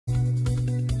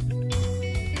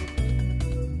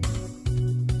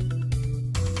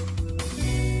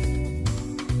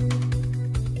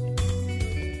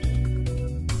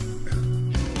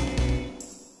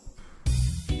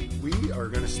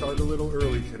little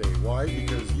early today. Why?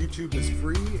 Because YouTube is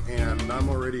free and I'm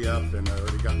already up and I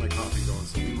already got my coffee going,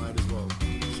 so we might as well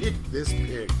kick this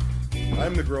pig.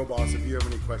 I'm the Grow Boss. If you have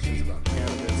any questions about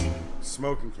cannabis,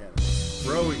 smoking cannabis,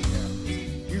 growing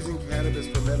cannabis, using cannabis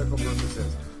for medical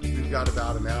purposes, we've got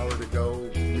about an hour to go.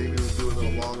 Maybe we'll do a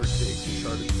little longer today.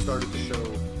 We started the show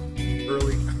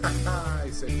early. I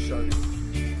said started.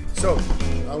 So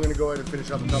I'm going to go ahead and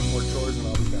finish up a couple more chores and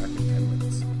I'll be back in 10 minutes.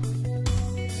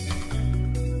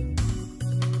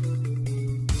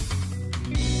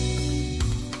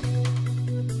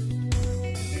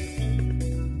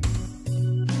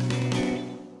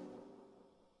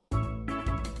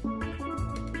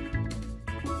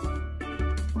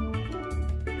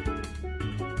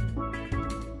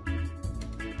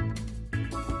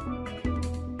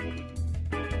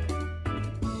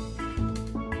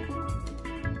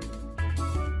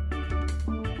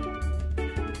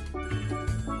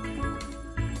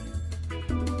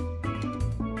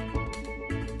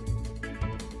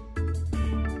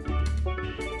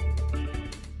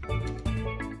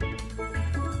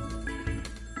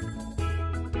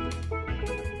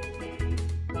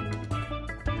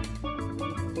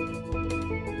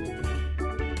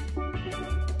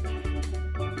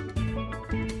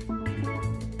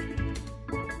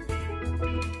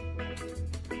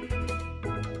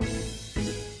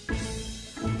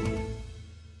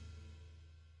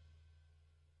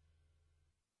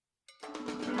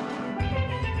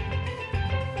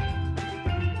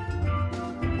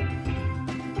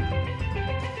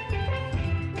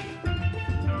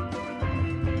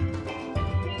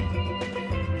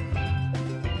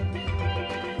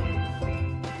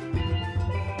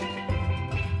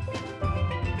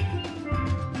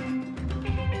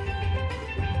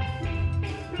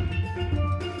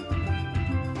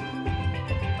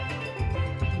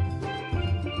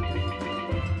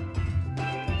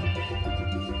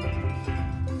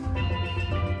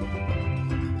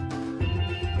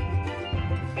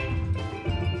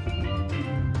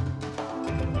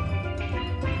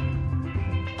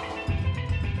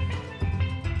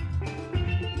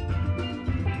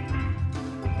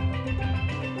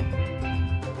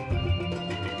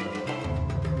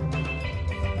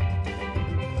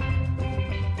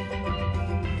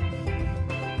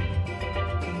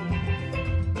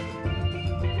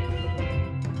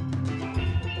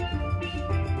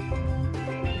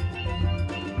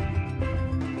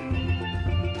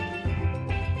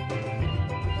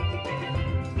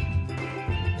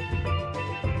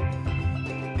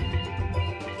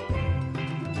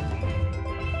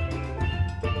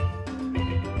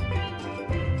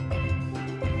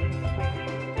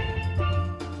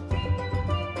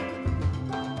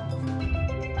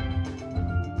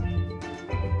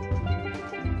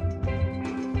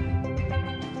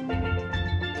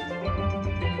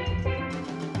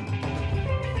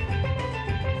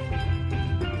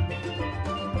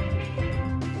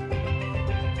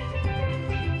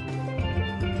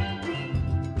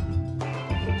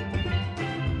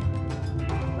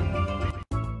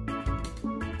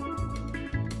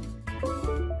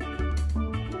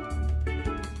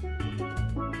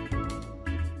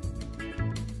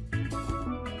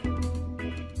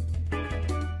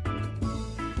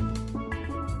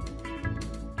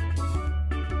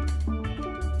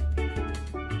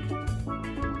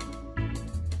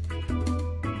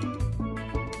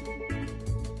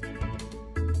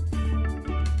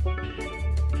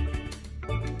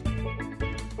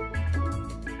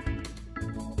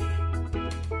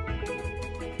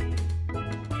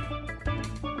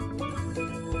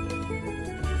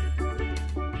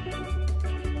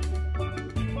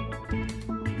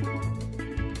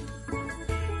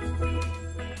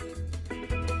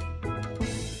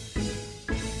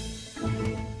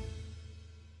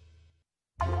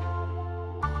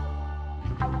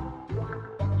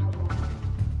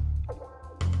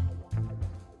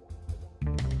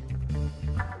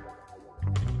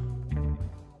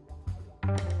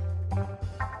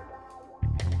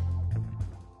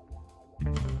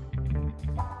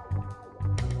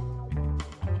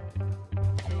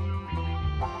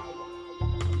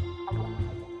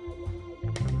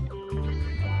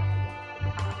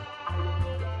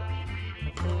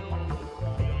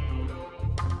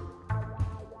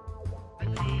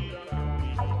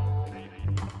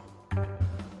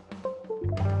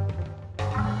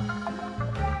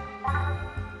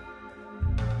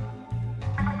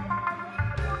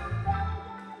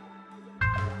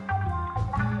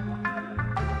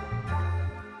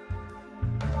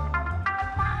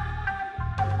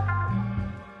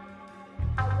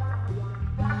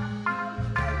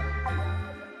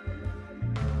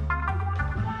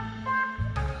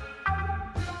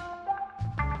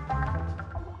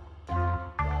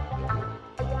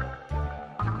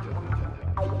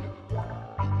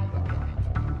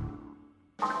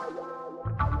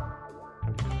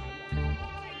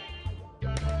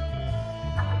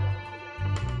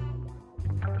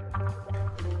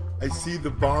 I see the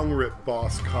bong rip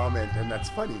boss comment, and that's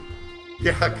funny.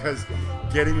 Yeah, because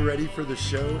getting ready for the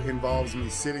show involves me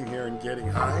sitting here and getting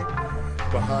high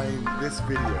behind this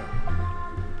video.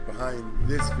 Behind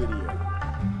this video.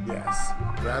 Yes,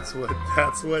 that's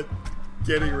what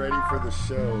getting ready for the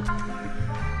show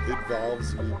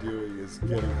involves me doing, is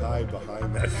getting high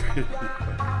behind that video.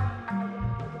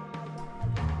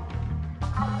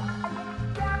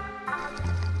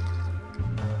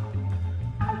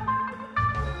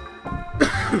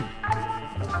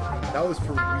 That was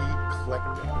for Weed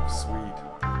Collective,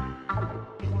 sweet.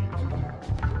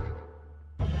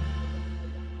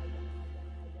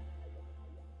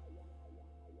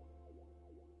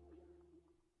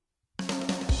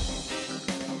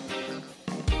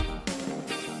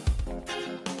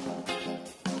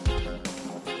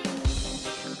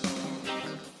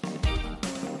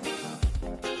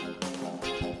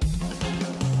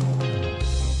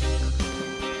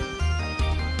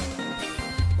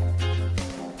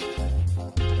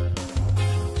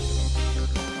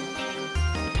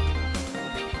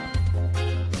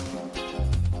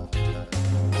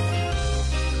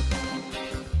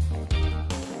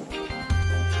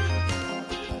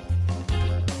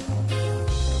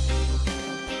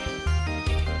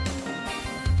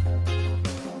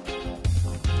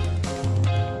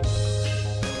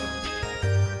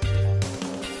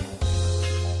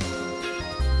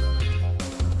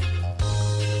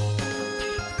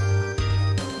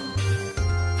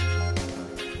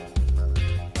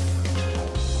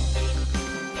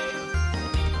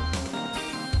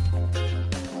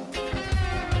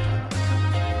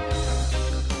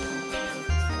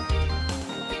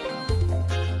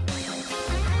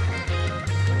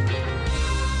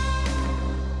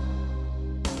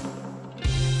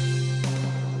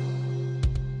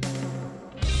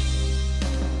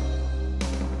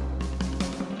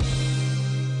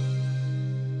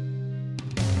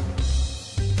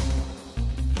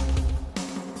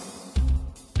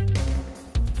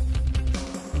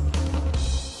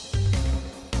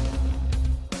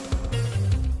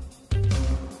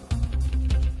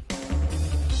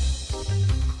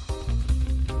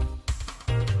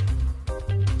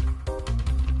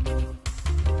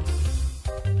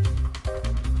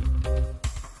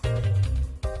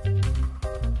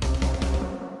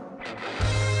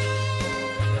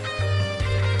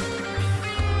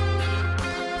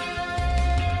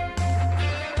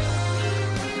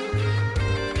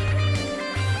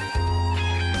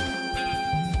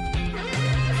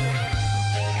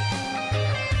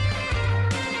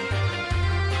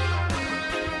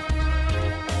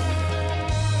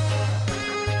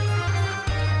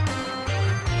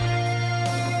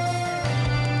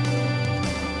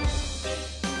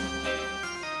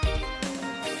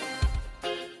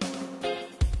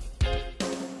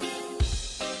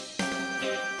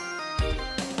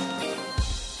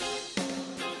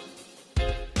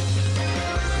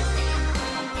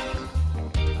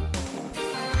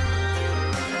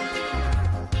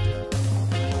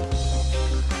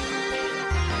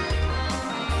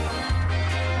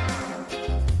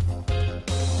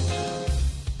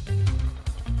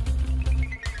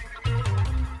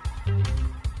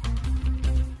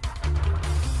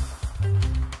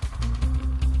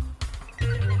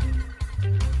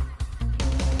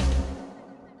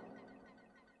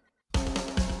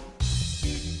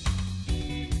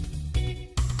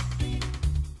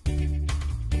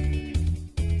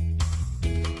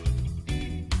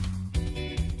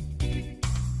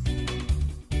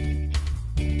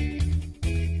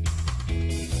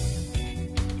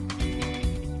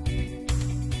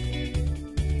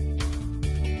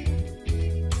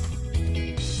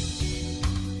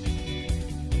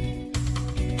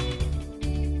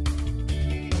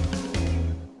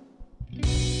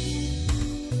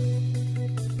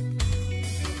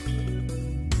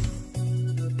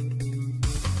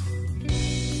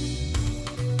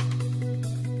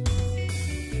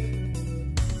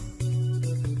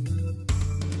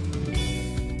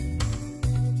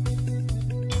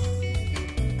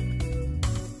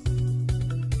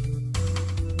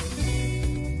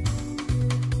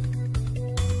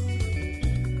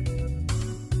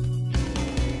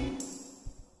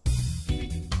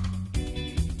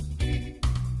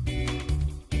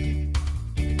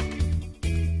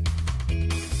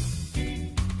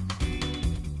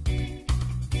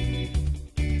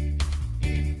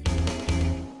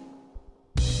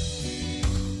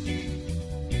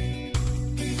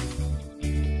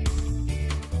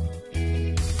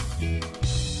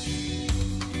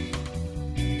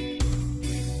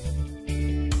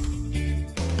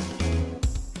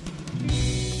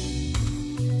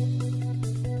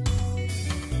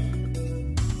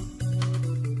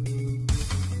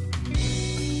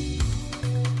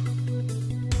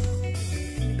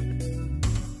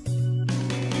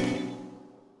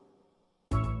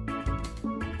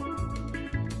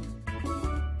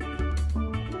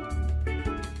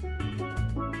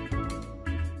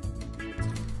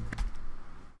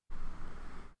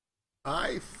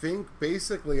 I think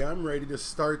basically I'm ready to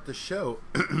start the show.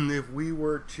 If we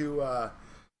were to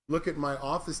look at my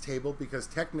office table, because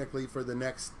technically for the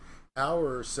next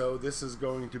hour or so, this is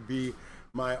going to be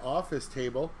my office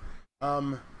table.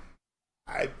 Um,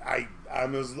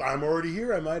 I'm already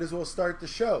here. I might as well start the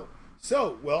show.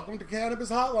 So, welcome to Cannabis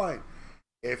Hotline.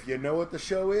 If you know what the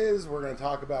show is, we're going to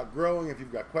talk about growing. If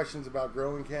you've got questions about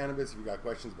growing cannabis, if you've got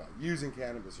questions about using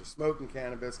cannabis or smoking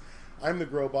cannabis, I'm the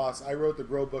Grow Boss. I wrote the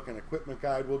Grow Book and Equipment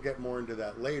Guide. We'll get more into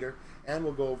that later, and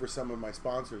we'll go over some of my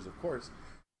sponsors, of course.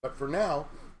 But for now,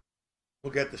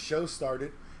 we'll get the show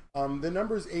started. The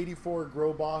number is 84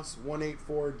 Grow Boss,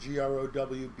 184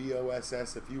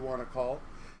 GROWBOSS if you want to call.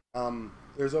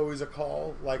 There's always a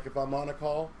call, like if I'm on a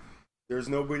call. There's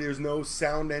no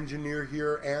sound engineer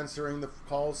here answering the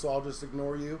call, so I'll just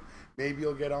ignore you. Maybe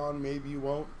you'll get on, maybe you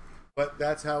won't. But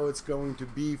that's how it's going to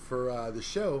be for the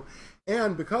show.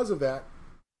 And because of that,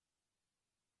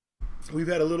 we've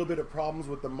had a little bit of problems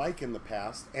with the mic in the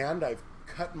past, and I've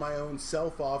cut my own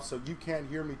self off so you can't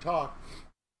hear me talk.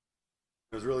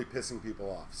 It was really pissing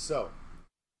people off. So,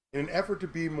 in an effort to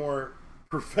be more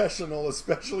professional,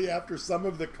 especially after some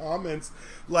of the comments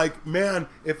like, man,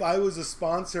 if I was a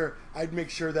sponsor, I'd make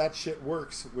sure that shit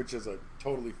works, which is a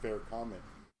totally fair comment.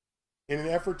 In an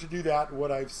effort to do that,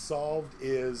 what I've solved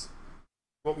is,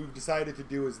 what we've decided to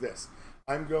do is this.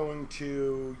 I'm going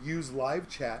to use live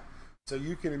chat so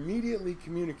you can immediately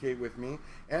communicate with me,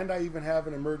 and I even have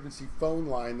an emergency phone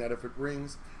line that if it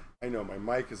rings, I know my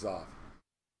mic is off.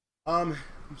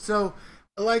 So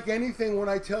like anything, when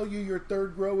I tell you your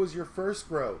third grow is your first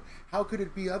grow, how could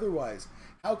it be otherwise?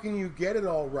 How can you get it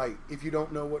all right if you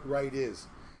don't know what right is?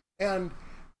 And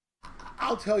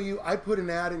I'll tell you, I put an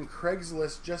ad in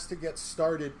Craigslist just to get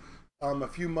started a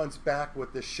few months back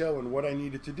with this show and what I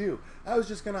needed to do. I was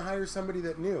just going to hire somebody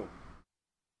that knew.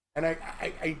 And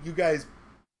you guys,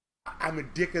 I'm a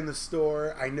dick in the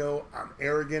store. I know I'm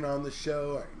arrogant on the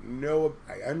show. I know,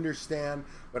 I understand,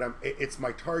 but it's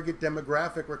my target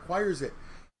demographic requires it.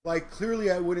 Like, clearly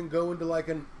I wouldn't go into like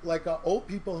a old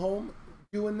people home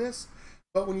doing this.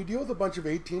 But when you deal with a bunch of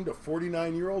 18 to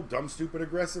 49-year-old dumb, stupid,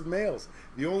 aggressive males,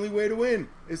 the only way to win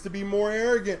is to be more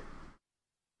arrogant.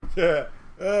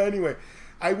 Anyway,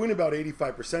 I win about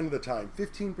 85% of the time,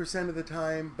 15% of the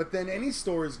time, but then any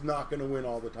store is not going to win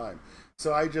all the time.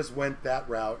 So I just went that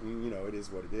route, and, you know, it is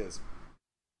what it is.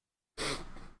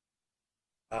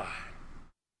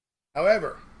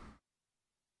 However,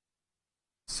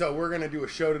 so we're going to do a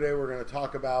show today. We're going to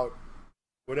talk about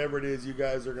whatever it is you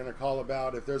guys are going to call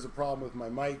about. If there's a problem with my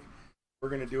mic, we're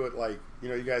going to do it like, you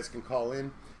know, you guys can call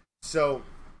in. So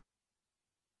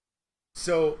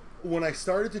when I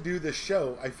started to do this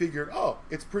show, I figured, oh,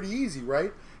 it's pretty easy,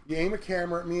 right? You aim a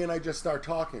camera at me and I just start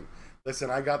talking. Listen,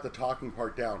 I got the talking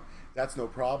part down. That's no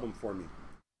problem for me.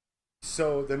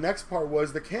 So the next part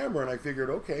was the camera, and I figured,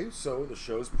 okay, so the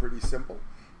show's pretty simple.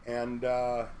 And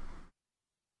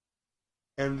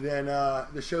then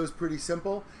the show's pretty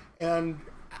simple, and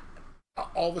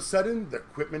all of a sudden the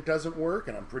equipment doesn't work,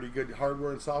 and I'm a pretty good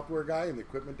hardware and software guy, and the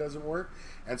equipment doesn't work.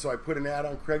 And so I put an ad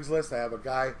on Craigslist. I have a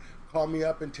guy call me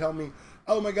up and tell me,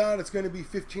 oh my God, it's going to be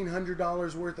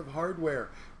 $1,500 worth of hardware.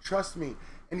 Trust me.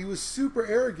 And he was super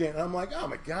arrogant. And I'm like, oh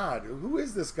my God, who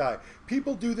is this guy?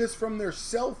 People do this from their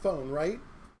cell phone, right?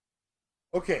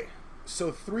 Okay,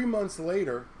 so 3 months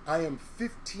later, I am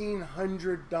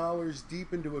 $1,500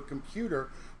 deep into a computer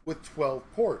with 12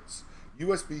 ports.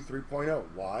 USB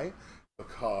 3.0. Why?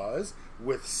 Because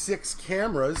with 6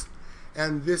 cameras,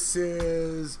 and this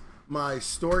is my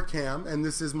store cam, and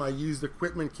this is my used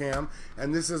equipment cam,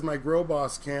 and this is my Grow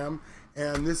Boss cam,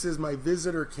 and this is my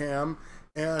visitor cam,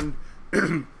 and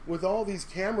with all these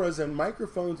cameras and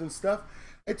microphones and stuff,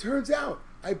 it turns out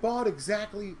I bought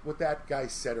exactly what that guy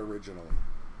said originally.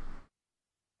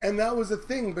 And that was a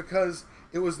thing because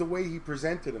it was the way he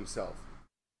presented himself.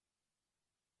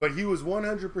 But he was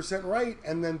 100% right,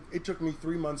 and then it took me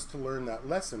 3 months to learn that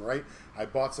lesson, right? I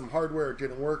bought some hardware, it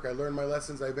didn't work, I learned my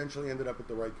lessons, I eventually ended up with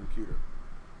the right computer.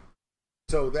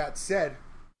 So that said,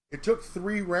 it took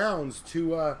 3 rounds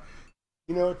to,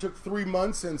 it took 3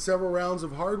 months and several rounds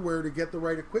of hardware to get the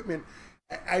right equipment.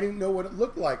 I didn't know what it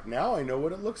looked like. Now I know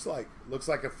what it looks like. It looks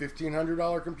like a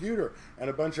 $1,500 computer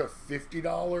and a bunch of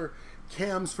 $50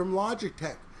 cams from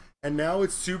Logitech. And now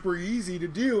it's super easy to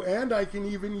do, and I can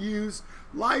even use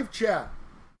live chat.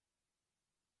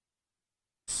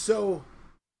 So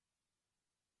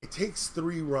it takes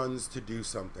 3 runs to do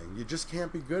something. You just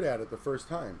can't be good at it the first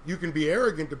time. You can be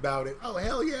arrogant about it. Oh,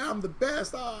 hell yeah, I'm the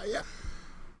best. Oh, yeah.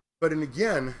 But and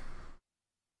again,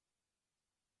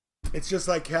 it's just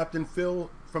like Captain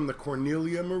Phil from the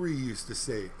Cornelia Marie used to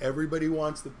say. Everybody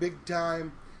wants the big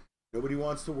time. Nobody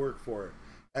wants to work for it.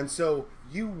 And so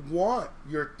you want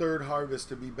your third harvest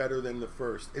to be better than the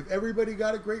first. If everybody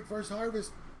got a great first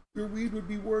harvest, your weed would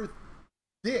be worth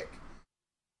dick.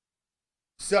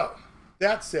 So,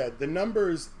 that said, the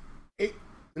number's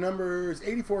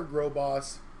 84 Grow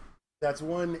Boss. That's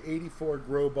 184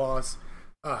 Grow Boss.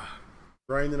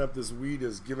 Grinding up this weed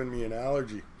is giving me an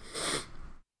allergy.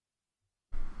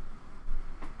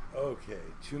 Okay,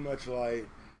 too much light,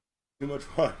 too much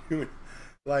water,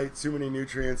 light, too many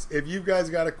nutrients. If you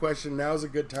guys got a question, now's a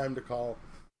good time to call.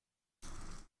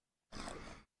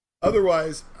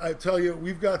 Otherwise, I tell you,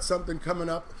 we've got something coming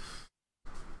up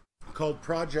called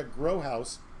Project Grow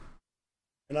House,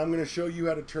 and I'm going to show you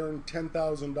how to turn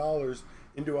 $10,000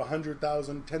 into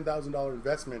 $10,000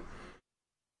 investment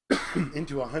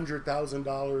into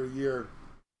 $100,000 a year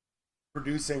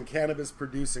cannabis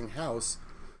producing house.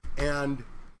 And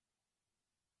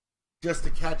just to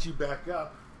catch you back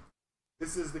up,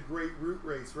 this is the great root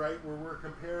race, right? Where we're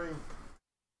comparing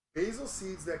basil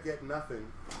seeds that get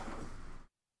nothing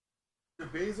to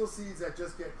basil seeds that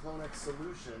just get Clonex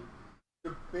solution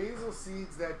to basil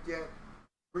seeds that get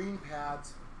green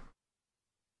pads,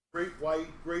 great white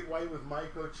with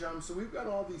mycochum. So we've got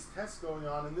all these tests going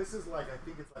on, and this is like, I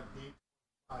think it's like day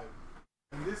 5.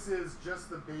 And this is just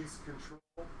the base control,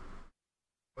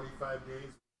 25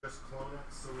 days, just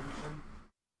Clonex solution.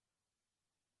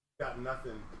 Got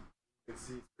nothing. You can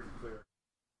see it's pretty clear.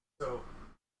 So,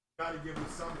 got to give you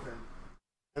something.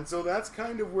 And so that's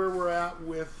kind of where we're at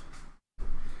with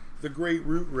the great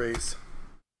root race.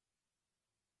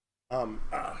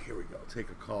 Here we go. Take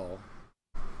a call.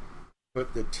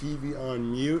 Put the TV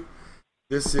on mute.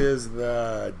 This is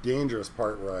the dangerous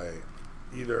part where I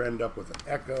either end up with an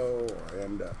echo or I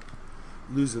end up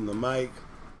losing the mic.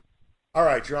 All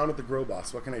right, you're on with the Grow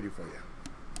Boss. What can I do for you?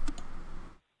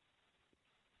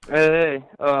 Hey,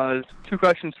 there's 2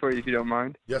 questions for you if you don't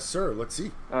mind. Yes, sir. Let's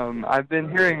see. I've been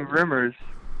hearing rumors.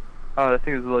 I think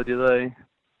there's a little delay.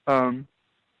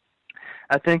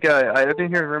 I think I've been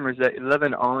hearing rumors that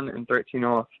 11 on and 13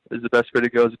 off is the best way to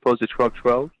go as opposed to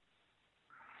 12-12.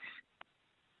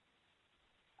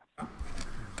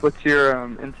 What's your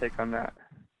intake on that?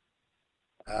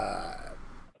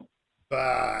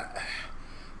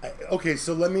 Okay,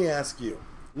 so let me ask you.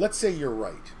 Let's say you're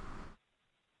right.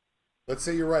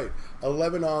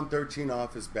 11 on, 13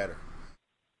 off is better.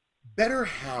 Better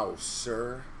how,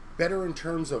 sir? Better in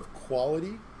terms of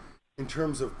quality? In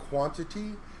terms of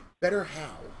quantity? Better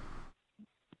how?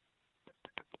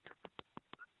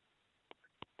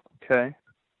 Okay.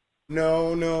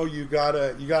 No, you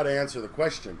gotta answer the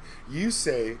question. You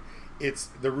say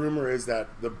the rumor is that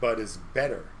the bud is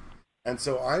better. And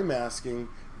so I'm asking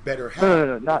better how?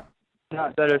 No,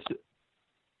 not better.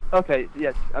 Okay,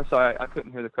 yes, I'm sorry, I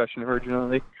couldn't hear the question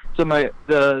originally. So the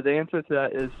answer to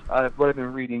that is, what I've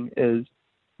been reading is,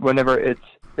 whenever it's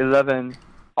 11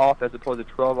 off as opposed to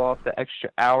 12 off, the extra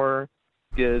hour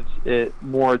gives it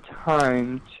more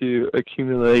time to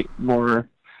accumulate more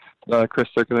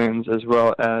crystal glands, as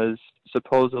well as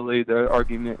supposedly the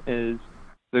argument is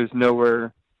there's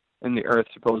nowhere in the earth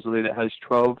supposedly that has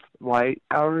 12 light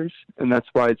hours, and that's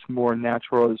why it's more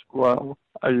natural as well.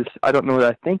 I don't know what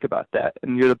I think about that,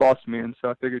 and you're the boss man, so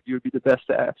I figured you would be the best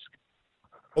to ask.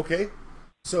 Okay,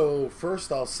 so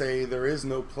first I'll say there is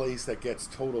no place that gets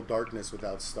total darkness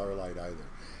without starlight either.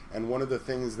 And one of the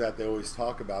things that they always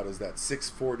talk about is that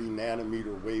 640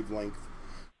 nanometer wavelength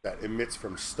that emits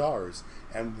from stars,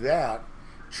 and that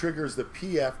triggers the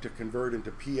PF to convert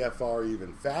into PFR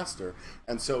even faster.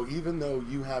 And so even though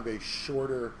you have a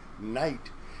shorter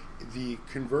night, the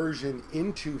conversion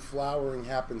into flowering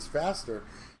happens faster.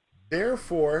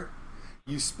 Therefore,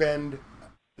 you spend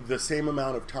the same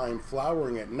amount of time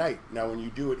flowering at night. Now, when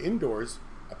you do it indoors,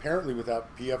 apparently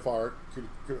without PFR,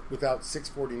 without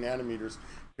 640 nanometers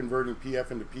converting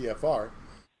PF into PFR,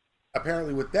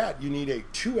 apparently with that, you need a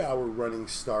 2-hour running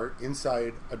start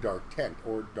inside a dark tent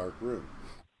or dark room.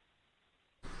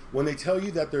 When they tell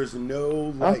you that there's no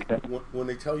light, when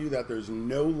they tell you that there's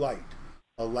no light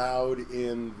allowed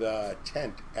in the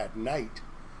tent at night,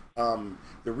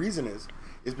 the reason is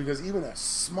because even a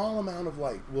small amount of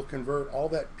light will convert all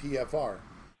that PFR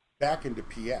back into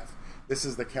PF. This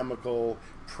is the chemical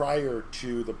prior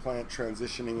to the plant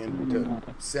transitioning into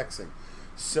sexing.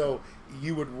 So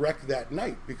you would wreck that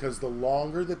night, because the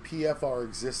longer the PFR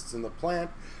exists in the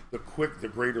plant, the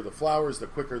greater the flowers, the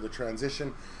quicker the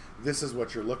transition. This is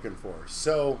what you're looking for.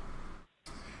 So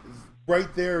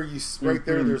right there,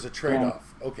 there's a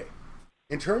trade-off. Okay.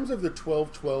 In terms of the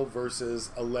 12-12 versus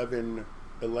 11-13,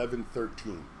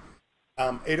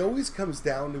 it always comes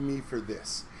down to me for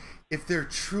this. If there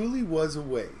truly was a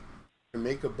way to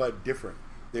make a bud different,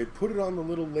 They'd put it on the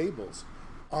little labels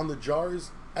on the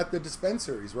jars at the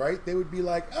dispensaries, right? They would be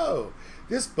like, oh,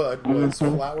 this bud was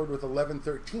flowered with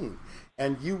 1113.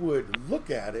 And you would look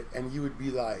at it and you would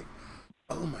be like,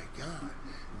 oh my God,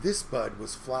 this bud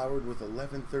was flowered with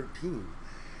 1113.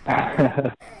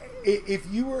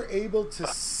 If you were able to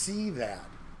see that,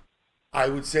 I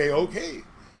would say, okay.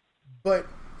 But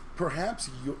perhaps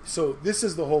so this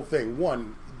is the whole thing.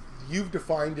 One, you've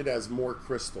defined it as more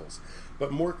crystals.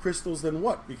 But more crystals than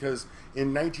what? Because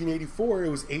in 1984, it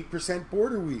was 8%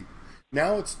 border weed.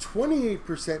 Now it's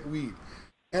 28% weed.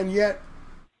 And yet,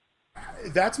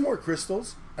 that's more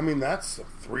crystals. I mean, that's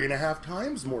 3.5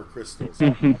 times more crystals.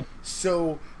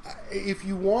 So if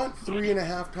you want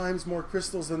 3.5 times more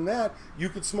crystals than that, you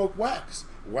could smoke wax.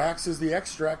 Wax is the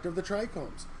extract of the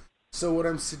trichomes. So what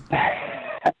I'm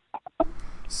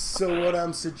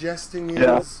suggesting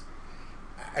is,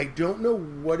 I don't know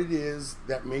what it is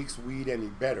that makes weed any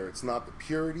better. It's not the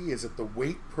purity. Is it the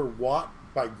weight per watt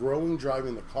by growing,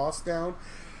 driving the cost down?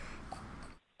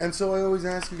 And so I always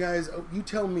ask you guys, you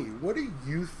tell me, what do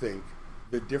you think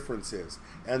the difference is?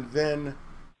 And then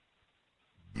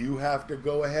you have to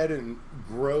go ahead and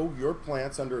grow your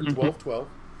plants under a 12-12,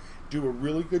 do a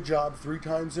really good job 3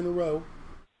 times in a row,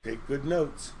 take good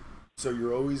notes so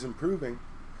you're always improving,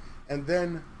 and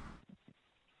then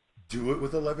do it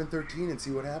with 1113 and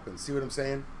see what happens. See what I'm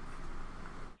saying?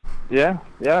 Yeah,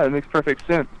 it makes perfect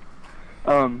sense.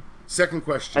 Second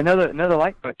question. Another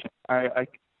light question. I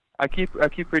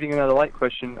keep reading another light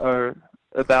question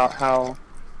about how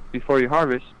before you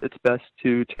harvest, it's best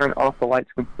to turn off the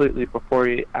lights completely for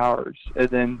 48 hours and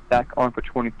then back on for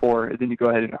 24, and then you go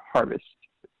ahead and harvest.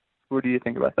 What do you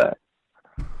think about that?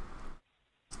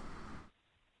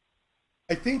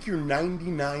 I think you're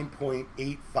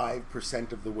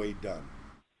 99.85% of the way done.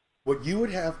 What you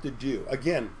would have to do,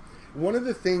 again, one of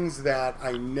the things that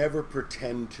I never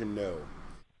pretend to know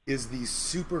is these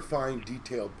super fine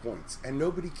detailed points, and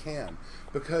nobody can,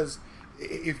 because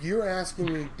if you're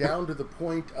asking me down to the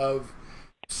point of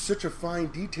such a fine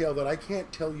detail that I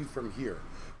can't tell you from here.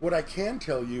 What I can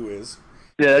tell you is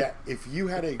that if you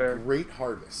had a great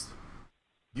harvest,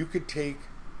 you could take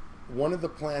one of the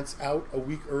plants out a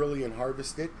week early and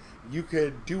harvest it. You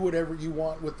could do whatever you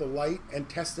want with the light and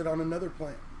test it on another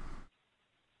plant.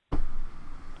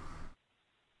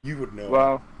 You would know.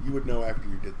 Wow. You would know after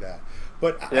you did that.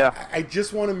 But I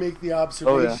just want to make the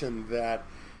observation that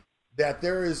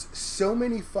there is so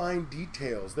many fine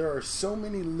details. There are so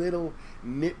many little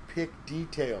nitpick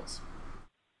details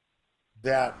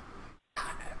that,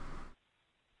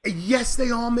 yes,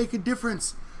 they all make a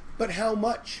difference. But how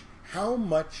much? How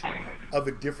much of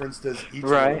a difference does each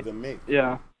one of them make?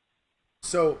 Yeah.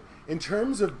 So in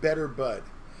terms of better bud,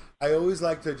 I always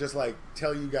like to just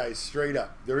tell you guys straight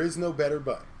up, there is no better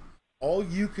bud. All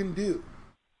you can do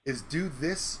is do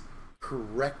this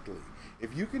correctly.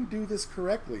 If you can do this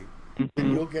correctly,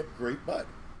 then you'll get great bud.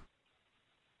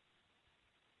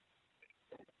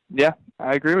 Yeah,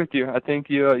 I agree with you. I think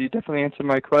you definitely answered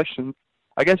my question.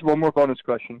 I guess one more bonus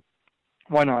question.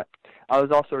 Why not? I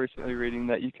was also recently reading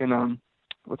that you can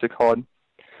what's it called?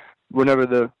 Whenever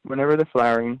they're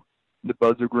flowering, the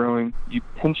buds are growing, you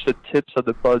pinch the tips of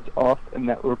the buds off, and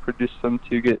that will produce them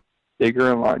to get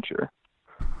bigger and larger.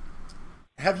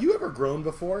 Have you ever grown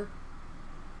before?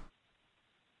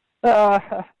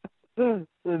 Yes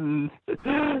and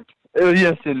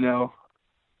no.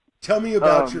 Tell me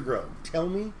about your grow. Tell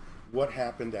me what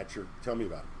happened at your... Tell me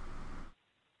about it.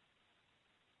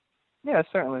 Yeah,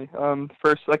 certainly.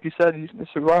 First, like you said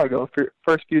just a while ago,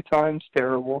 first few times,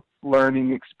 terrible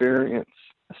learning experience.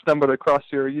 I stumbled across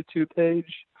your YouTube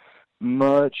page.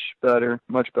 Much better,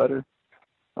 much better.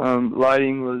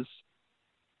 Lighting was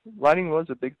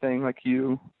a big thing.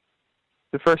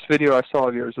 The first video I saw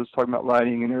of yours was talking about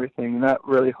lighting and everything, and that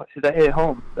hit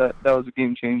home. That was a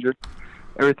game changer.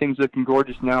 Everything's looking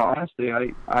gorgeous now. Honestly,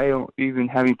 I don't even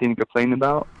have anything to complain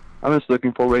about. I'm just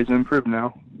looking for ways to improve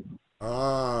now.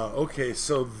 Okay,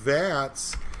 so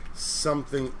that's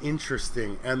something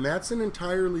interesting, and that's an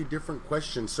entirely different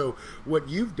question. So what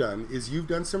you've done is you've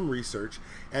done some research,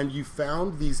 and you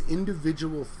found these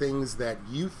individual things that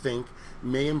you think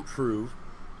may improve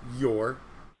your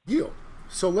yield.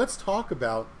 So let's talk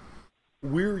about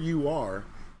where you are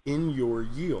in your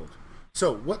yield.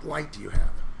 So what light do you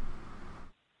have?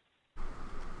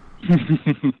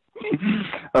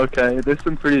 Okay, there's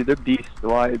some they're beast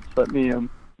lights. Let me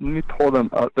pull them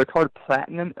up. They're called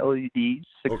Platinum LED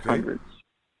 600s. Okay.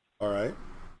 All right.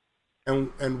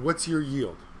 And what's your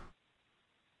yield?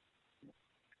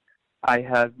 I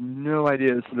have no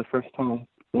idea. This is the first time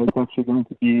there's actually going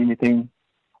to be anything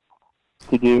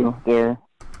to do there.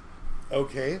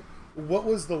 Okay. What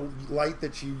was the light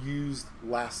that you used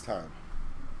last time?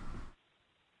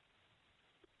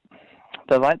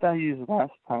 The light that I used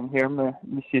last time, here, let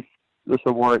me see if this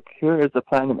will work. Here is the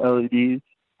platinum LEDs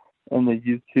and the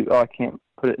YouTube. Oh, I can't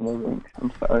put it in the link.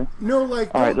 I'm sorry. No, like,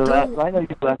 All right, the don't... light I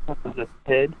used last time was a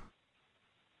PID.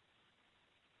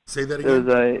 Say that It again?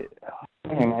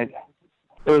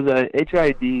 was a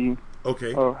HID.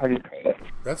 Okay. Oh, how do you call it?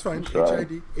 That's fine.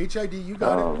 Sorry. HID, you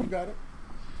got it. You got it.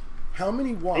 How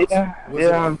many watts? Yeah,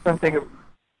 I'm trying to think of.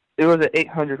 It was an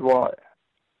 800 watt.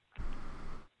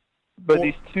 But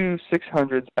these two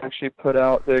 600s actually put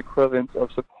out the equivalent of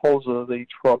supposedly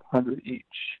 1200 each.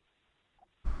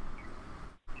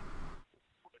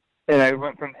 And I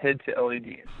went from HID to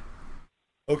LEDs.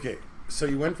 Okay, so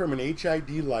you went from an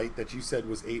HID light that you said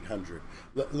was 800.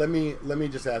 Let me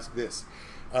just ask this: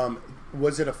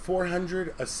 was it a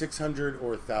 400, a 600,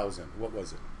 or 1,000? What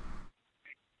was it?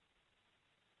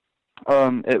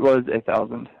 It was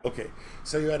 1,000. Okay,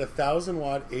 so you had a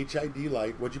 1,000-watt HID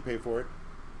light. What'd you pay for it?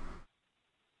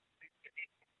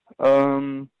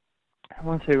 I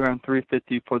want to say around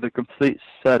 350 for the complete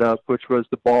setup, which was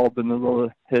the bulb and the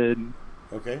little HID,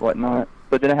 Okay. whatnot.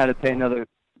 But then I had to pay another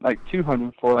like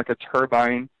 200 for like a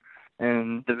turbine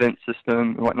and the vent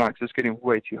system and whatnot, because it's getting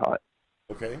way too hot.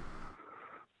 Okay.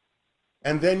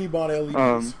 And then you bought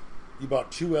LEDs. You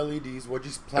bought 2 LEDs. What'd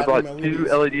you platinum I bought LEDs? 2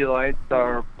 LED lights that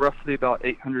are roughly about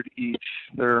 800 each.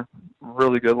 They're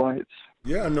really good lights.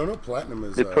 Yeah, no, platinum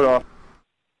is. They put off.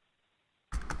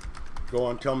 Go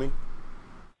on, tell me.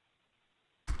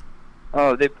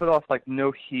 Oh, they put off like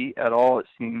no heat at all. It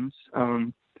seems.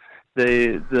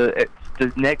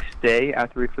 The next day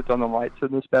after we put on the lights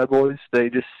in those bad boys, they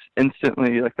just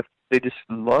instantly they just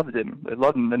loved him. They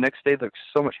loved him. The next day, they looked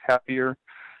so much happier,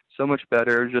 so much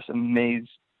better. Just amazed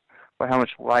by how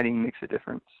much lighting makes a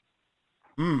difference.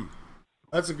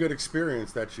 That's a good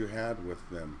experience that you had with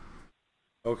them.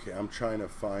 Okay, I'm trying to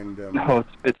find them. No,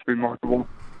 it's remarkable.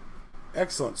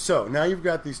 Excellent. So now you've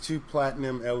got these 2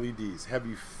 platinum LEDs. Have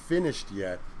you finished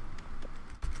yet?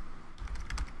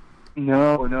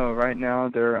 No. Right now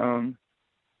they're.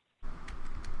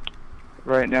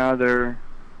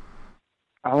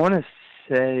 I want to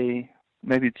say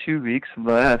maybe 2 weeks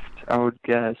left. I would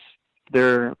guess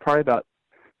they're probably about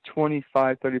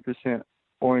 25-30%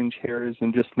 orange hairs,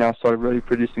 and just now started really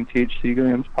producing THC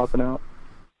grams popping out.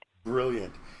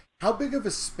 Brilliant. How big of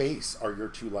a space are your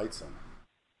 2 lights in?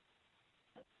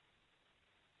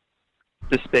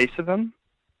 The space of them?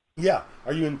 Yeah.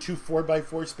 Are you in 2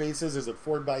 4x4 spaces? Is it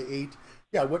 4x8?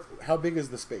 Yeah. How big is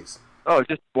the space? Oh,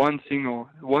 just one single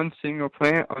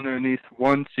plant underneath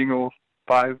one single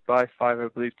 5x5, I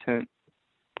believe, tent.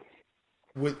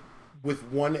 With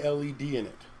 1 LED in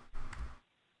it.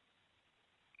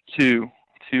 Two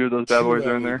of those bad boys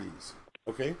are in there.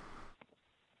 Okay.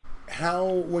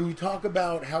 When you talk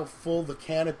about how full the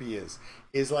canopy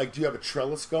is like, do you have a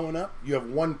trellis going up? You have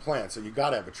 1 plant, so you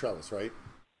got to have a trellis, right?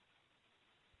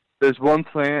 There's 1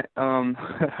 plant.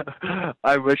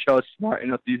 I wish I was smart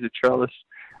enough to use a trellis.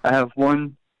 I have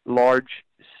 1 large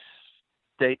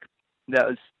stake that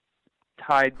was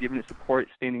tied, giving it support,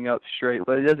 standing up straight,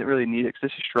 but it doesn't really need it because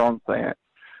it's a strong plant.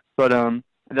 But then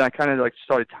I kind of like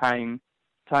started tying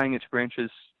its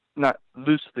branches, not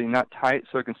loosely, not tight,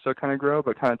 so it can still kind of grow,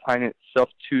 but kind of tying itself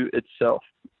to itself,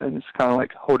 and it's kind of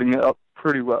like holding it up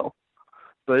pretty well.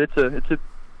 But it's a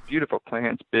beautiful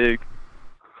plant. It's big.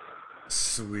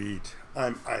 Sweet.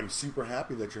 I'm super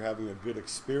happy that you're having a good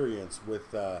experience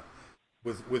with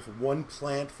 1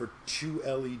 plant for 2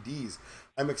 LEDs.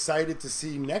 I'm excited to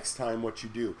see next time what you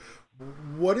do.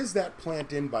 What is that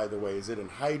plant in, by the way? Is it in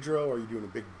hydro? Are you doing a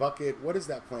big bucket? What is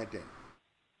that plant in?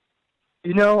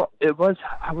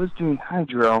 I was doing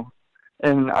hydro,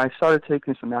 and I started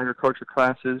taking some agriculture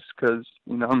classes because,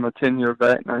 I'm a 10-year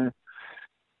vet, and I'm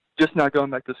just not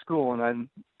going back to school, and I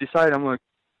decided I'm going to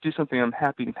do something I'm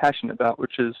happy and passionate about,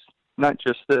 which is not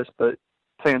just this, but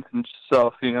plants and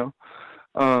stuff,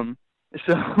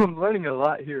 So I'm learning a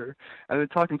lot here. I've been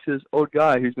talking to this old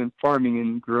guy who's been farming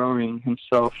and growing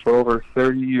himself for over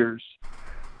 30 years.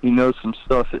 He knows some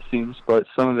stuff, it seems, but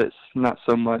some of it's not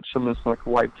so much. Some of it's like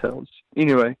whitetails.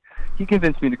 Anyway, he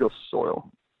convinced me to go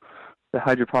soil. The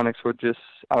hydroponics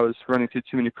I was running into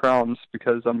too many problems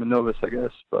because I'm a novice, I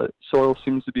guess, but soil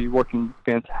seems to be working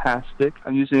fantastic.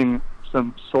 I'm using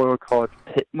some soil called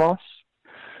pit moss.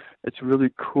 It's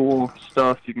really cool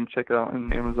stuff. You can check it out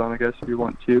on Amazon, I guess, if you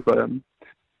want to, but it's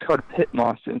called pit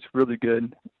moss, and it's really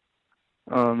good.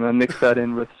 I mix that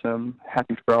in with some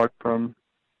Happy Frog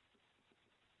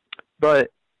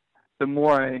but the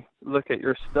more I look at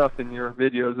your stuff and your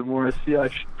videos, the more I see I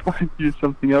should probably use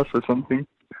something else or something.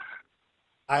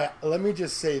 Let me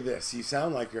just say this. You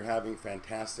sound like you're having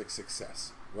fantastic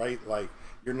success, right? Like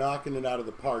you're knocking it out of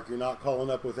the park. You're not calling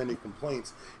up with any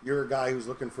complaints. You're a guy who's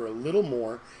looking for a little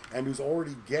more and who's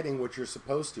already getting what you're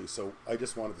supposed to. So I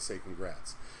just wanted to say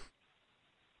congrats.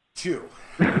 Two.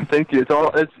 Thank you.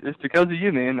 It's because of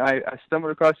you, man. I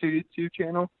stumbled across your YouTube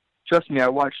channel. Trust me, I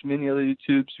watched many other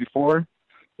YouTubes before.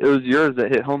 It was yours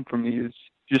that hit home for me. It's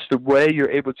just the way you're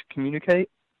able to communicate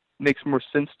makes more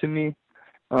sense to me.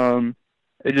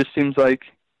 It just seems like,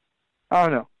 I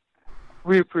don't know.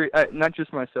 Not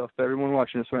just myself, but everyone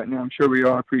watching this right now. I'm sure we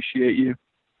all appreciate you.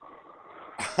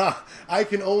 I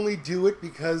can only do it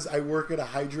because I work at a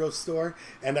hydro store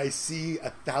and I see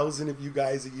 1,000 of you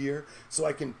guys a year, so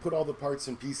I can put all the parts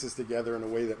and pieces together in a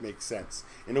way that makes sense,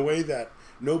 in a way that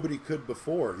nobody could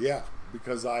before. Yeah,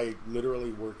 because I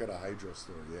literally work at a hydro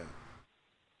store.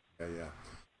 Yeah.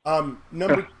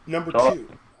 Number two,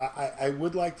 I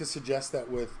would like to suggest that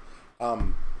with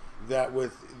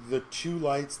the 2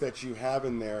 lights that you have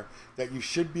in there, that you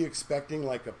should be expecting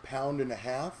like 1.5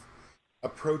 pounds,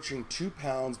 approaching 2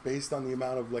 pounds based on the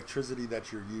amount of electricity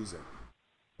that you're using.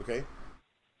 Okay.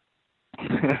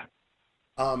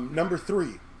 Number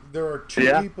 3, there are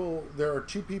two people. There are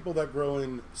 2 people that grow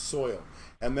in soil,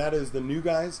 and that is the new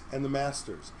guys and the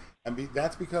masters. And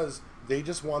that's because they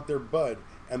just want their bud,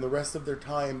 and the rest of their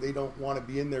time they don't want to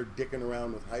be in there dicking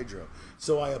around with hydro.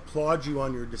 So I applaud you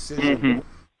on your decision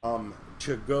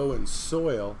to go in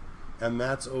soil, and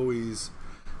that's always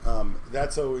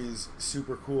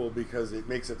super cool because it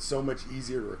makes it so much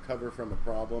easier to recover from a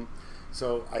problem.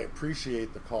 So I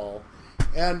appreciate the call.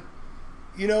 And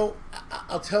you know,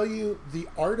 I'll tell you the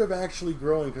art of actually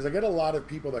growing, because I get a lot of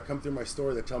people that come through my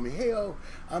store that tell me, hey,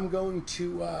 I'm going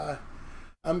to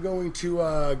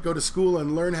go to school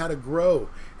and learn how to grow,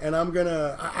 and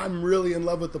I'm really in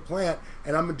love with the plant,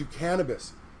 and I'm gonna do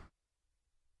cannabis.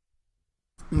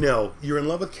 No, you're in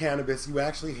love with cannabis. You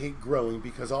actually hate growing,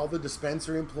 because all the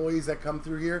dispensary employees that come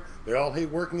through here, they all hate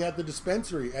working at the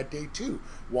dispensary at day 2.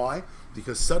 Why?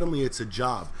 Because suddenly it's a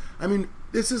job. I mean,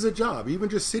 this is a job. Even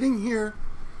just sitting here,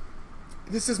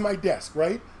 this is my desk,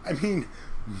 right? I mean,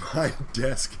 my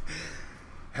desk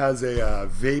has a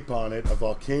vape on it, a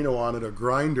volcano on it, a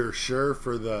grinder, sure,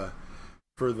 for the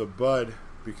bud,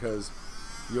 because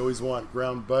you always want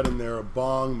ground bud in there, a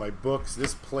bong, my books,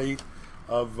 this plate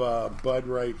of bud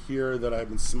right here that I've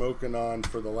been smoking on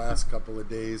for the last couple of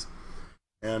days,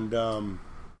 and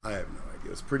I have no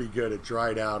idea. It's pretty good. It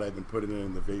dried out. I've been putting it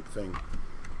in the vape thing.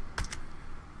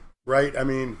 Right? I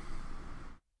mean,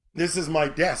 this is my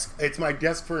desk. It's my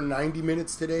desk for 90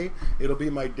 minutes today. It'll be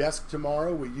my desk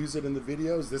tomorrow. We use it in the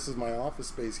videos. This is my office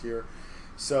space here.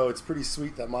 So it's pretty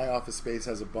sweet that my office space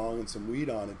has a bong and some weed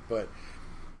on it. But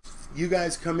you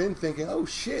guys come in thinking, oh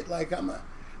shit, like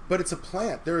but it's a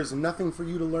plant. There is nothing for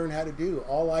you to learn how to do.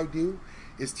 All I do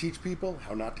is teach people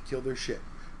how not to kill their shit.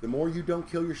 The more you don't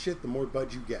kill your shit, the more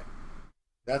bud you get.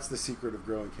 That's the secret of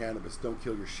growing cannabis. Don't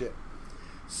kill your shit.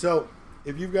 So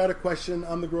if you've got a question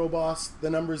on the Grow Boss, the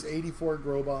number is 84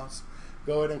 Grow Boss.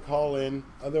 Go ahead and call in.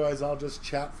 Otherwise, I'll just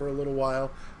chat for a little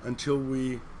while until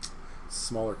we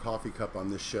smaller coffee cup on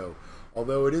this show.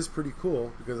 Although it is pretty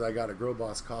cool because I got a Grow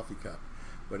Boss coffee cup,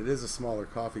 but it is a smaller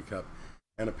coffee cup.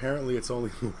 And apparently it's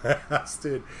only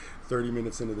lasted 30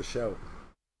 minutes into the show.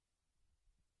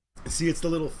 See, it's the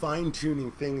little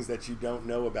fine-tuning things that you don't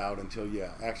know about until you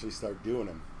actually start doing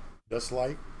them. Just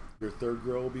like your third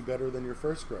grow will be better than your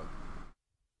first grow.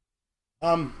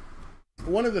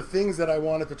 One of the things that I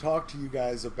wanted to talk to you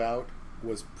guys about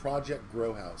was Project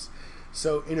Grow House.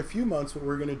 So in a few months, what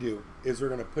we're going to do is we're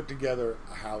going to put together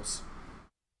a house.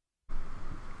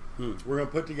 We're going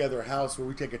to put together a house where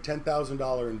we take a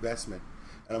 $10,000 investment,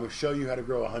 and I'm going to show you how to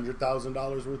grow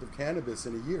 $100,000 worth of cannabis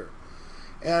in a year.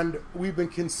 And we've been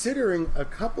considering a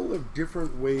couple of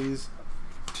different ways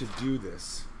to do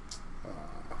this.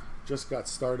 Just got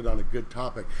started on a good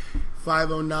topic.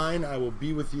 509, I will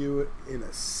be with you in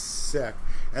a sec.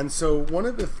 And so one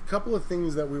of the couple of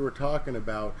things that we were talking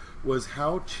about was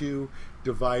how to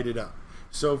divide it up.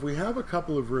 So if we have a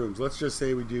couple of rooms, let's just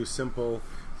say we do simple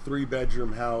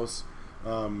 3-bedroom house,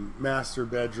 master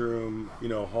bedroom,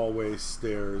 hallway,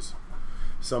 stairs,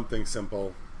 something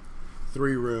simple,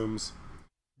 3 rooms.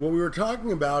 What we were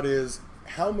talking about is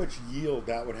how much yield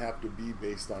that would have to be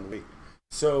based on weight.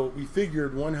 So we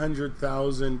figured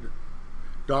 $100,000,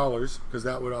 because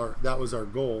that was our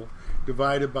goal,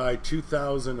 divided by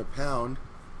 2,000 a pound,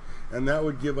 and that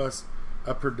would give us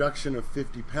a production of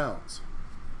 50 pounds.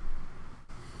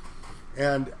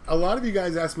 And a lot of you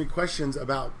guys ask me questions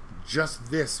about just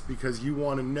this because you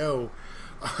want to know,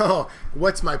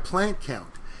 what's my plant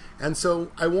count? And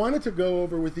so I wanted to go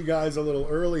over with you guys a little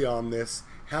early on this,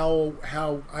 how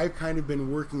I've kind of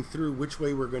been working through which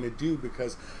way we're going to do,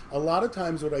 because a lot of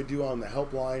times what I do on the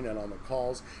helpline and on the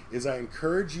calls is I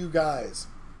encourage you guys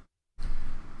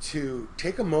to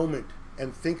take a moment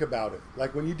and think about it.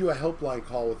 Like when you do a helpline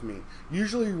call with me,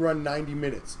 usually you run 90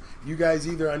 minutes. You guys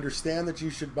either understand that you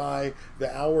should buy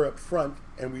the hour up front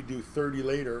and we do 30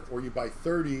 later, or you buy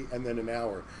 30 and then an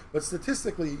hour. But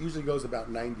statistically, it usually goes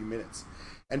about 90 minutes.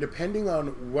 And depending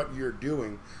on what you're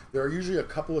doing, there are usually a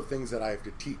couple of things that I have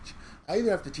to teach. I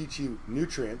either have to teach you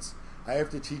nutrients, I have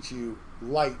to teach you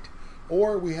light,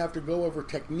 or we have to go over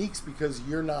techniques because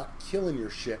you're not killing your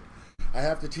shit. I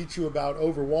have to teach you about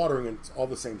overwatering, and it's all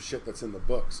the same shit that's in the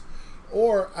books.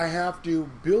 Or I have to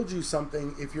build you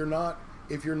something. If you're not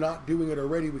doing it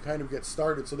already, we kind of get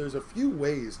started. So there's a few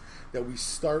ways that we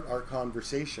start our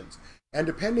conversations. And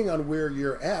depending on where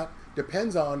you're at,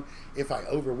 depends on if I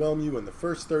overwhelm you in the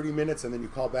first 30 minutes and then you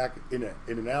call back in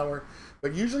an hour.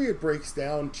 But usually it breaks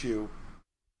down to,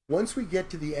 once we get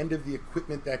to the end of the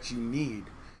equipment that you need,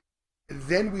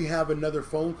 then we have another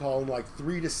phone call in like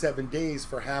 3 to 7 days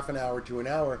for half an hour to an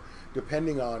hour,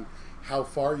 depending on how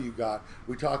far you got.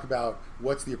 We talk about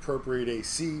what's the appropriate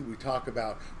AC. We talk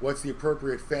about what's the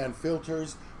appropriate fan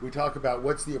filters. We talk about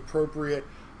what's the appropriate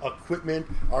equipment.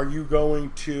 Are you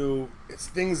going to, it's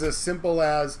things as simple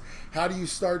as, how do you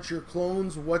start your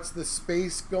clones? What's the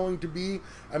space going to be?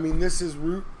 I mean, this is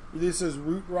root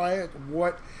riot.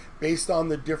 What, based on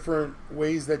the different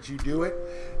ways that you do it,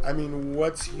 I mean,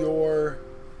 what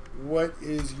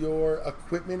is your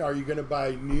equipment? Are you going to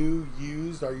buy new,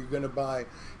 used? Are you going to buy,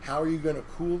 how are you going to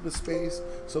cool the space?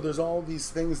 So there's all these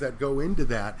things that go into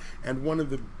that. And one of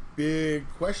the big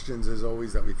questions is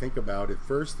always that we think about at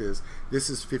first is, this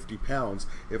is 50 pounds.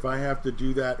 If I have to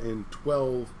do that in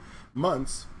 12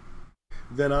 months,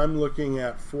 then I'm looking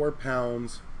at 4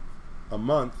 pounds a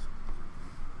month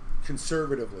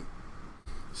conservatively.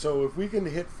 So if we can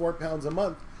hit 4 pounds a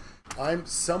month, I'm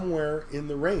somewhere in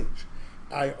the range.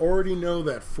 I already know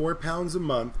that 4 pounds a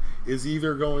month is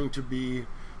either going to be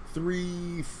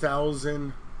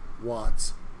 3,000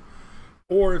 watts,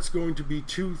 or it's going to be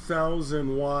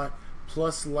 2,000 watt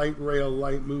plus light rail,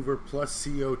 light mover, plus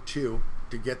CO2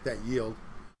 to get that yield.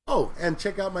 Oh, and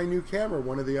check out my new camera.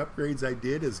 One of the upgrades I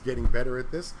did, is getting better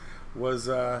at this, was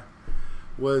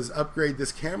upgrade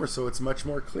this camera so it's much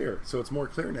more clear. So it's more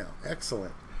clear now.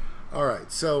 Excellent. All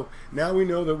right, so now we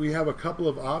know that we have a couple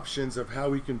of options of how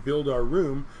we can build our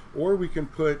room, or we can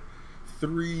put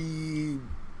 3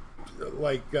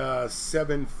 like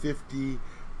 750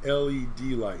 LED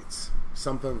lights,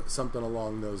 something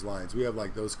along those lines. We have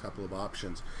like those couple of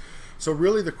options. So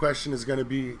really the question is going to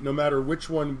be, no matter which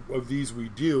one of these we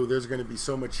do, there's going to be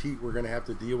so much heat we're going to have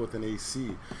to deal with an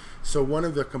AC. So one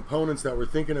of the components that we're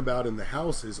thinking about in the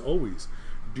house is always,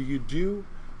 do you do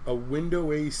a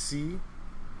window AC,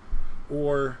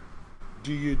 or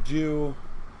do you do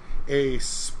a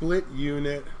split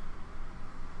unit?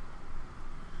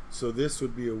 So this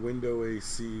would be a window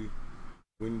AC,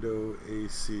 window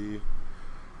AC,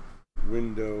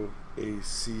 window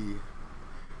AC.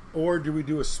 Or do we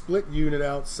do a split unit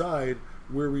outside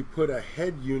where we put a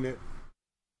head unit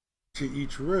to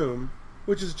each room,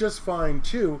 which is just fine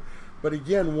too. But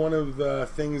again, one of the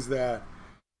things that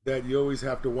you always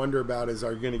have to wonder about is,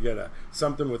 are you going to get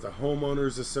something with a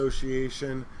homeowners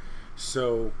association?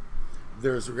 So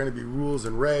there's going to be rules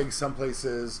and regs. Some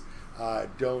places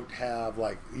don't have,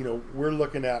 like, you know, we're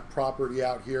looking at property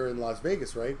out here in Las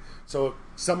Vegas, right? So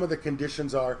some of the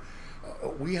conditions are,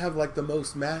 we have like the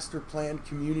most master planned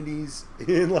communities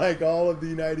in like all of the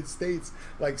United States.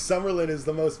 Like Summerlin is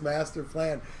the most master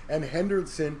planned, and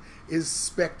Henderson is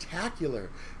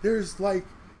spectacular. There's like,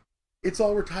 it's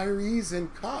all retirees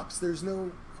and cops. There's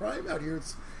no crime out here.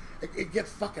 It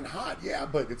gets fucking hot, yeah,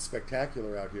 but it's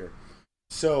spectacular out here.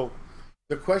 So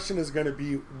the question is going to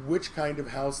be which kind of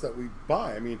house that we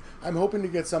buy. I mean, I'm hoping to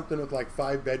get something with like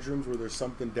 5 bedrooms where there's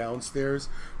something downstairs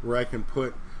where I can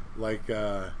put like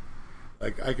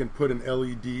I can put an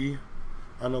LED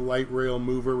on a light rail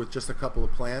mover with just a couple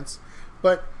of plants.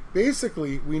 But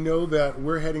basically, we know that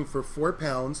we're heading for 4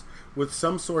 pounds with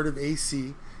some sort of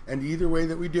AC, and either way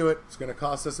that we do it, it's going to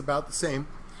cost us about the same.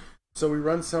 So we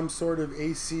run some sort of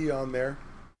AC on there,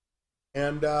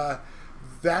 and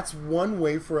that's one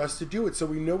way for us to do it. So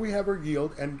we know we have our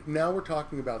yield, and now we're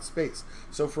talking about space.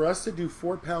 So for us to do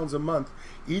 4 pounds a month,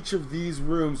 each of these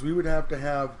rooms, we would have to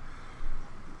have,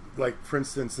 like, for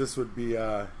instance, this would be,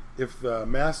 if the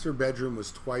master bedroom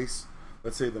was twice,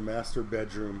 let's say the master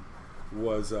bedroom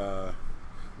was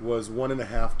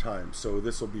 1.5 times. So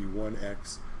this will be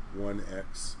 1x,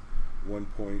 1x,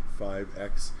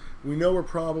 1.5x. we know we're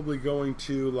probably going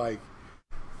to, like,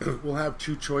 we'll have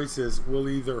two choices. We'll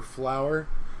either flower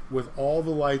with all the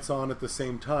lights on at the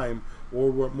same time, or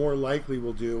what more likely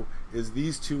we'll do is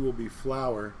these two will be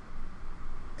flower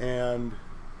and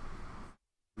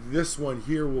this one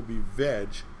here will be veg,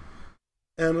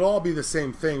 and it'll all be the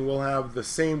same thing. We'll have the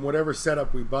same, whatever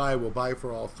setup we buy, we'll buy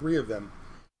for all three of them,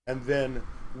 and then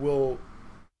we'll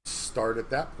start at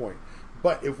that point.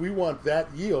 But if we want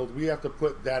that yield, we have to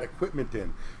put that equipment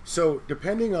in. So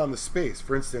depending on the space,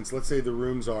 for instance, let's say the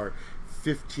rooms are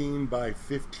 15 by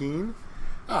 15.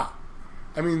 I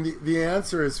mean, the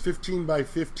answer is 15 by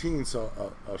 15.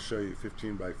 So I'll show you.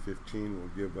 15 by 15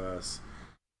 will give us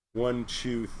 1,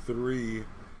 2, 3.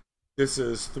 This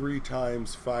is 3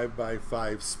 times 5 by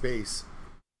 5 space.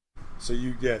 So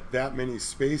you get that many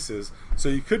spaces. So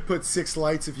you could put 6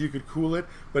 lights if you could cool it,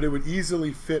 but it would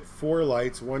easily fit 4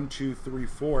 lights, 1, 2, 3,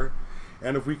 4.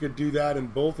 And if we could do that in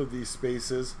both of these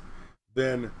spaces,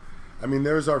 then, I mean,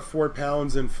 there's our 4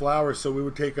 pounds in flour. So it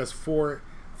would take us 4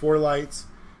 lights,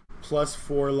 plus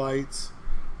 4 lights,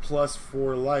 plus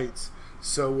 4 lights.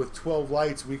 So with 12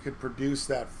 lights, we could produce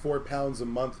that 4 pounds a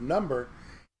month number.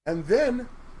 And then,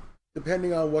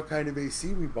 depending on what kind of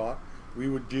AC we bought, we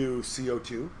would do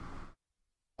CO2.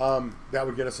 That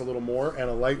would get us a little more, and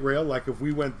a light rail, like if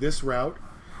we went this route,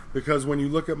 because when you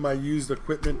look at my used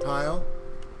equipment pile,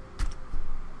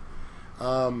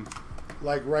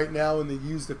 like right now in the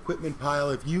used equipment pile,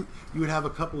 if you would have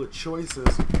a couple of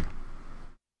choices.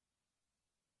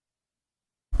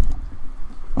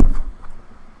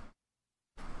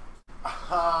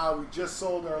 We just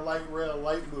sold our light rail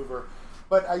light mover,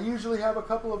 but I usually have a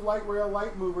couple of light rail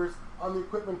light movers on the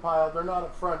equipment pile. They're not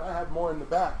up front. I have more in the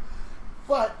back.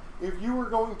 But if you were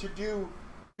going to do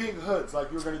big hoods,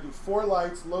 like you were going to do 4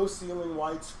 lights, low ceiling,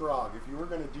 wide scrog, if you were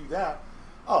going to do that,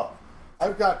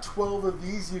 I've got 12 of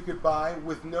these you could buy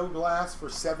with no glass for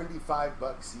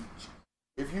 $75 each.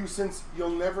 If you, since you'll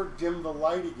never dim the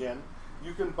light again,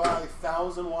 you can buy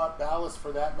 1,000-watt ballast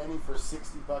for that many for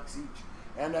 $60 each.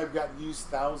 And I've got used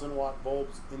 1,000-watt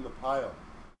bulbs in the pile.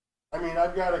 I mean,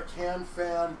 I've got a can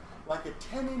fan, like a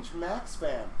 10-inch max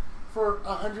fan, for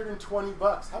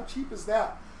 $120. How cheap is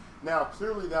that? Now,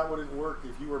 clearly that wouldn't work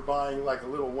if you were buying like a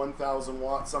little 1,000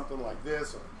 watt, something like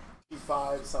this, or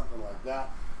T5, something like that.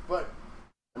 But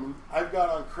I mean, I've got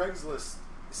on Craigslist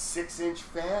 6-inch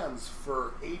fans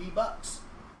for $80.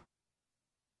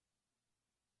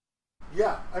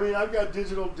 Yeah, I mean, I've got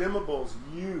digital dimmables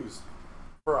used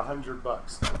for $100.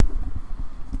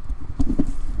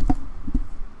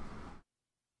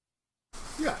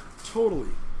 Yeah, totally.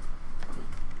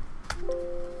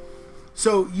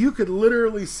 So you could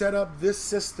literally set up this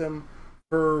system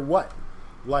for what?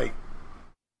 Like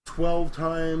 12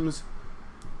 times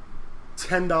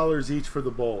 $10 each for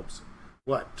the bulbs.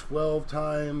 What? 12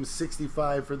 times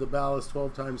 65 for the ballast,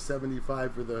 12 times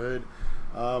 75 for the hood,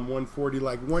 140,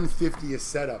 like 150 a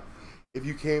setup. If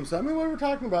you came, so I mean, what we're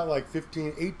talking about, like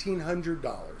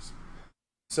 $1,800.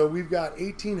 So we've got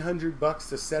 $1,800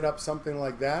 to set up something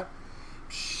like that.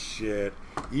 Shit,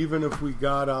 even if we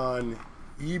got on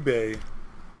eBay,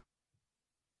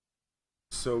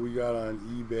 so we got on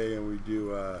eBay and we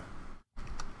do a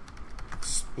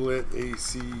split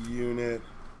AC unit,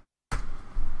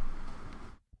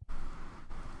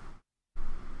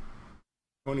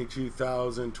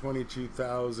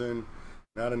 $22,000,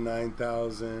 not a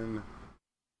 9,000,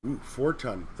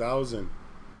 4-ton, 1,000.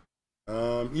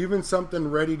 Even something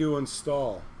ready to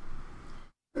install.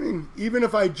 I mean, even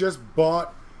if I just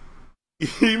bought,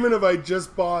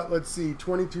 let's see,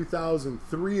 22,000,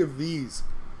 3 of these.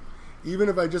 Even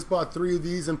if I just bought 3 of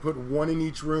these and put 1 in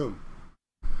each room.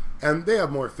 And they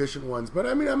have more efficient ones, but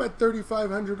I mean, I'm at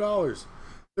 $3,500.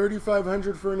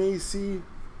 $3,500 for an AC.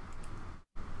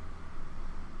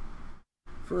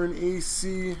 For an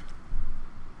AC.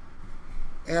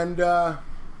 And,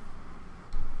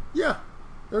 yeah,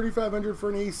 $3,500 for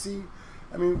an AC.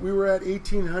 I mean, we were at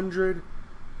 $1,800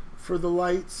 for the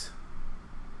lights.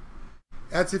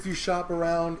 That's if you shop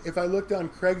around. If I looked on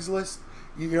Craigslist,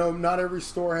 you know, not every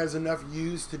store has enough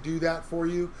used to do that for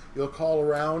you. You'll call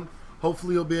around.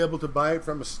 Hopefully you'll be able to buy it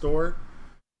from a store.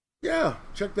 Yeah,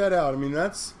 check that out. I mean,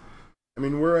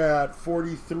 we're at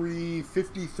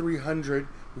 5,300.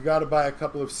 We got to buy a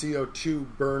couple of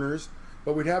CO2 burners,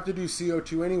 but we'd have to do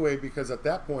CO2 anyway, because at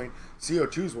that point,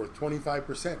 CO2 is worth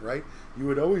 25%, right? You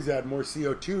would always add more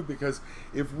CO2, because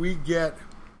if we get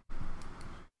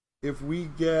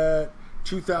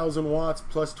 2,000 watts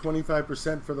plus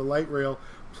 25% for the light rail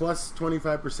plus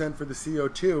 25% for the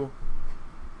CO2,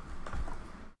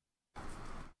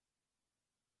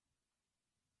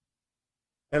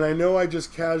 and I know I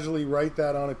just casually write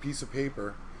that on a piece of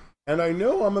paper, And I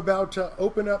know I'm about to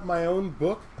open up my own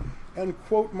book and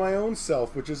quote my own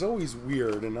self, which is always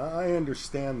weird, and I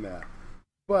understand that.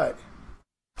 But,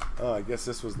 I guess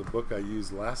this was the book I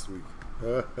used last week.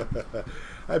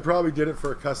 I probably did it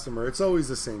for a customer. It's always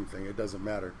the same thing. It doesn't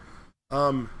matter.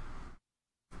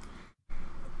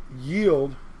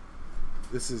 Yield.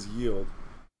 This is yield.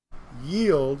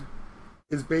 Yield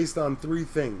is based on three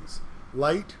things: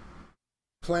 light,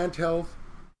 plant health,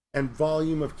 and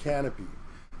volume of canopy.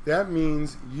 That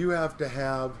means you have to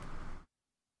have,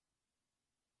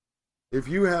 if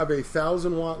you have a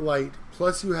 1,000-watt light,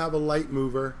 plus you have a light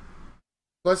mover,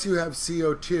 plus you have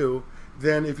CO2,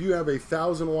 then if you have a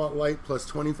 1,000-watt light plus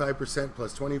 25%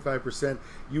 plus 25%,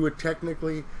 you would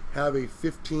technically have a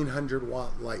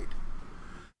 1,500-watt light.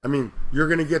 I mean, you're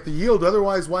going to get the yield.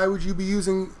 Otherwise, why would you be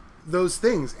using those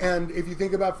things? And if you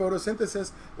think about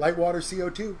photosynthesis, light, water,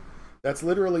 CO2, that's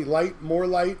literally light, more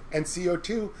light, and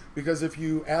CO2, because if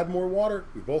you add more water,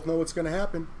 we both know what's going to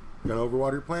happen. You're going to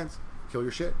overwater your plants, kill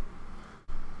your shit.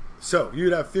 So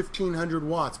you'd have 1,500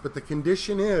 watts, but the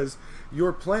condition is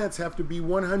your plants have to be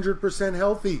 100%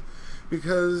 healthy,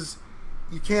 because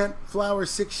you can't flower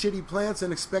 6 shitty plants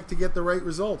and expect to get the right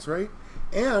results, right?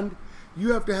 And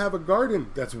you have to have a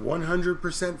garden that's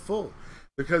 100% full,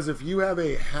 because if you have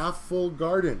a half-full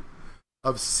garden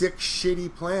of 6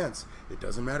 shitty plants, it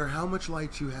doesn't matter how much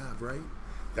light you have, right?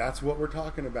 That's what we're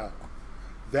talking about.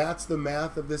 That's the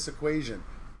math of this equation.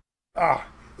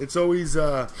 It's always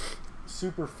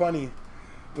super funny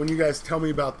when you guys tell me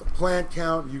about the plant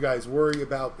count. You guys worry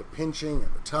about the pinching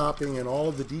and the topping and all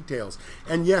of the details.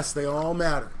 And yes, they all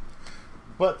matter.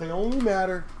 But they only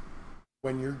matter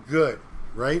when you're good,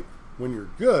 right? When you're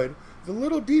good, the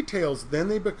little details, then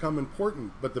they become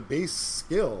important. But the base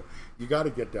skill, you got to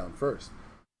get down first.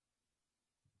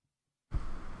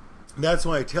 That's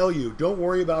why I tell you, don't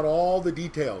worry about all the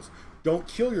details. Don't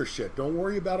kill your shit. Don't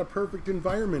worry about a perfect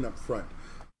environment up front.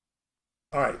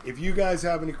 All right, if you guys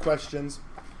have any questions,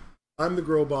 I'm the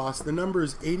Grow Boss. The number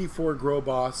is 84 Grow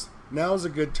Boss. Now's a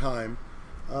good time.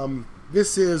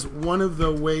 This is one of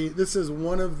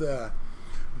the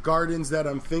gardens that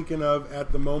I'm thinking of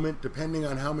at the moment, depending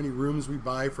on how many rooms we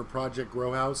buy for Project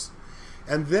Grow House.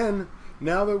 And then,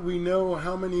 now that we know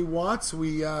how many watts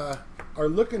we are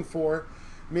looking for,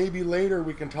 maybe later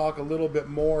we can talk a little bit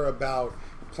more about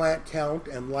plant count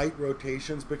and light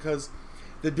rotations, because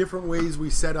the different ways we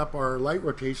set up our light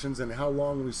rotations and how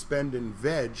long we spend in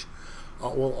veg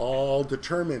will all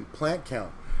determine plant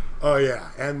count. Oh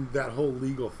yeah, and that whole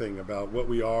legal thing about what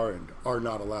we are and are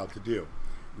not allowed to do.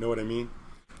 Know what I mean?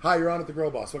 Hi, you're on at the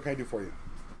Grow Boss. What can I do for you?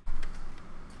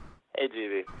 Hey,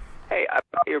 GB. Hey, I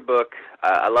bought your book.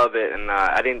 I love it, and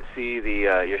I didn't see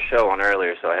your show on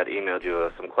earlier, so I had emailed you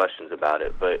some questions about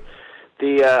it. But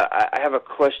I have a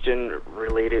question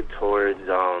related towards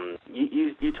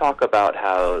you talk about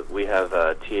how we have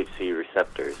THC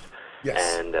receptors.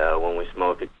 Yes. And when we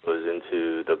smoke, it goes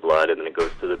into the blood, and then it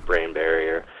goes to the brain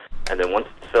barrier, and then once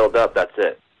it's filled up, that's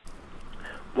it.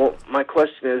 Well, my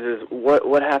question is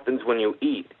what happens when you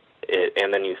eat it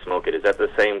and then you smoke it? Is that the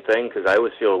same thing? Because I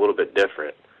always feel a little bit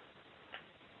different.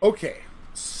 Okay,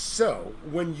 so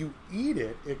when you eat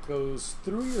it, it goes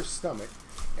through your stomach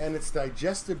and it's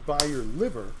digested by your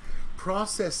liver,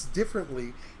 processed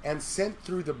differently, and sent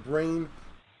through the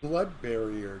brain-blood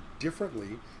barrier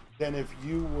differently than if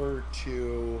you were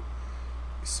to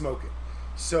smoke it.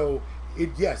 So,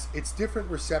 yes, it's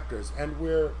different receptors, and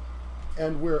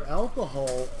where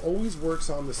alcohol always works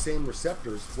on the same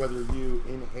receptors, whether you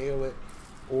inhale it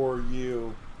or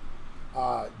you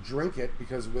drink it,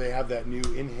 because they have that new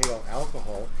inhale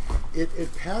alcohol,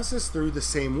 it passes through the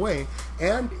same way,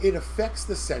 and it affects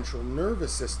the central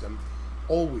nervous system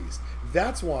always.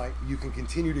 That's why you can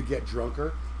continue to get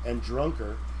drunker and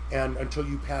drunker and until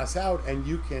you pass out, and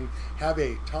you can have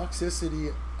a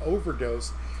toxicity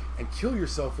overdose and kill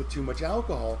yourself with too much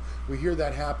alcohol. We hear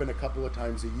that happen a couple of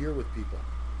times a year with people.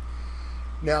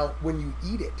 Now, when you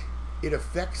eat it, it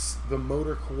affects the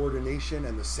motor coordination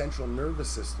and the central nervous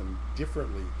system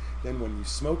differently than when you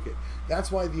smoke it.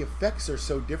 That's why the effects are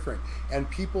so different. And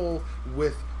people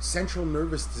with central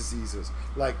nervous diseases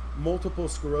like multiple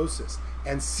sclerosis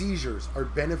and seizures are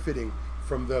benefiting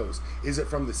from those. Is it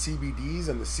from the CBDs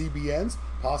and the CBNs?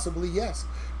 Possibly, yes.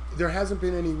 There hasn't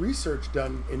been any research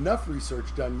done, enough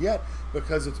research done yet,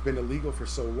 because it's been illegal for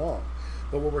so long.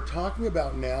 But what we're talking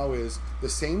about now is the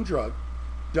same drug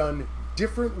done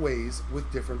different ways with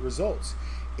different results.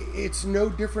 It's no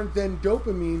different than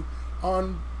dopamine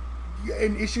on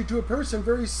an issue to a person.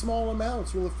 Very small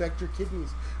amounts will affect your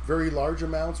kidneys. Very large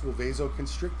amounts will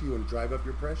vasoconstrict you and drive up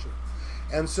your pressure.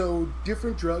 And so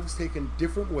different drugs taken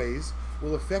different ways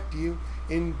will affect you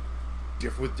in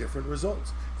with different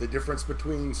results. The difference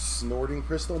between snorting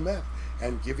crystal meth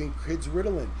and giving kids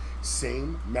Ritalin,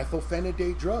 same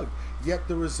methylphenidate drug, yet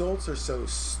the results are so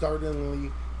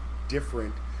startlingly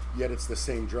different, yet it's the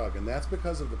same drug. And that's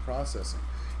because of the processing.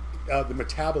 The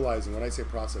metabolizing, when I say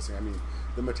processing, I mean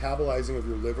the metabolizing of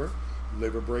your liver.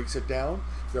 Liver breaks it down.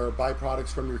 There are byproducts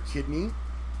from your kidney.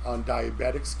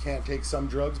 Diabetics can't take some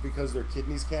drugs because their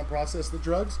kidneys can't process the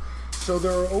drugs. So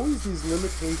there are always these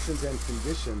limitations and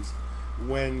conditions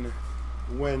when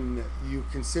you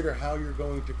consider how you're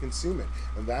going to consume it.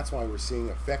 And that's why we're seeing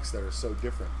effects that are so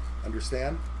different.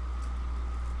 Understand?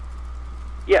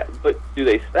 Yeah, but do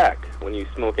they stack when you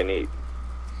smoke and eat?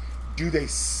 Do they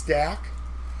stack?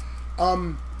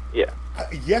 Yeah.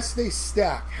 Yes, they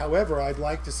stack. However, I'd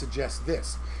like to suggest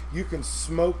this. You can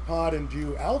smoke pot and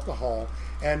do alcohol,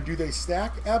 and do they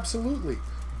stack? Absolutely.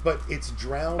 But it's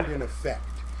drowned in effect.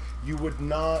 You would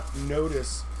not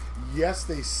notice. Yes,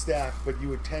 they stack, but you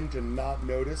would tend to not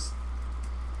notice.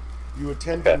 You would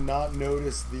tend to not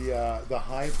notice the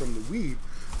high from the weed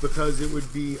because it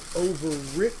would be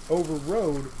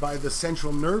overrode by the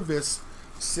central nervous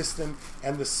system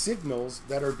and the signals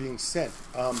that are being sent.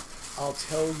 I'll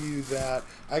tell you that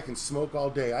I can smoke all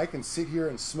day. I can sit here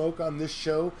and smoke on this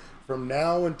show from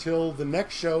now until the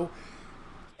next show,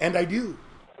 and I do.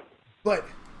 But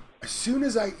as soon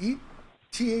as I eat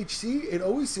THC, it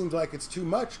always seems like it's too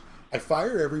much. I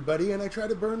fire everybody and I try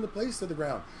to burn the place to the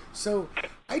ground. So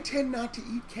I tend not to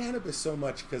eat cannabis so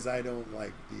much because I don't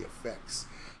like the effects.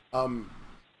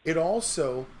 It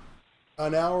also,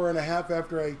 an hour and a half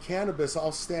after I eat cannabis,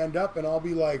 I'll stand up and I'll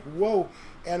be like, whoa.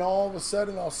 And all of a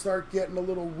sudden I'll start getting a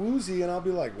little woozy and I'll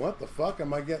be like, what the fuck?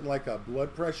 Am I getting like a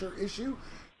blood pressure issue?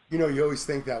 You know, you always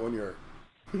think that when you're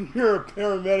a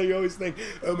paramedic, you always think,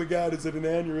 oh my God, is it an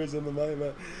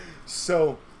aneurysm?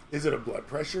 So is it a blood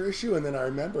pressure issue? And then I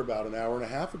remember about an hour and a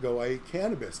half ago, I ate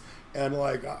cannabis and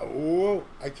like, whoa,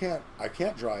 I can't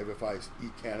drive if I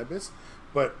eat cannabis,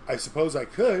 but I suppose I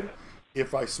could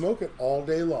if I smoke it all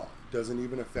day long. Doesn't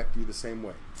even affect you the same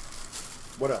way.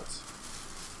 What else?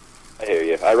 I hear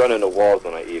you. I run into walls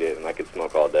when I eat it, and I could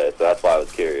smoke all day, so that's why I was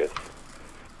curious.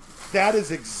 That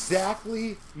is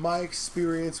exactly my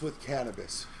experience with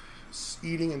cannabis.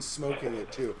 Eating and smoking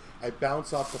it, too. I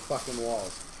bounce off the fucking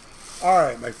walls. All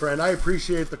right, my friend. I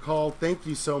appreciate the call. Thank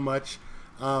you so much.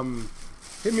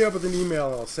 Hit me up with an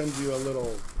email. I'll send you a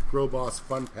little Grow Boss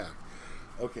fun pack.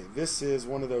 Okay, this is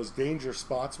one of those danger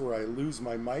spots where I lose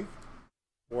my mic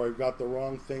or I've got the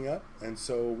wrong thing up. And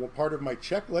so part of my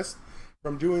checklist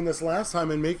from doing this last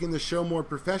time and making the show more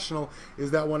professional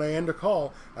is that when I end a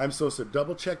call, I'm supposed to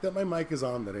double check that my mic is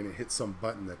on, that I didn't hit some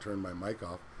button that turned my mic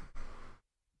off,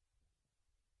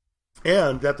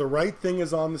 and that the right thing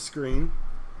is on the screen.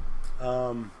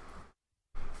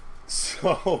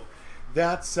 So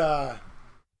that's the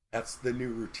new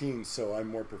routine, so I'm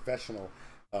more professional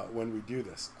when we do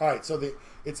this. All right, so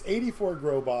it's 84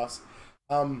 Grow Boss.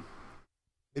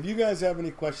 If you guys have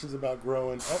any questions about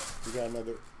growing, we got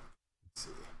another. Let's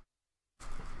see.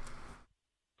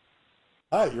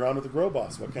 Hi, you're on with the Grow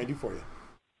Boss. What can I do for you?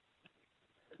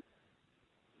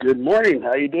 Good morning.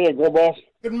 How you doing, Grow Boss?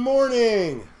 Good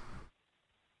morning.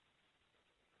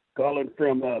 Calling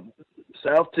from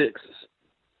South Texas.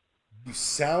 You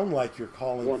sound like you're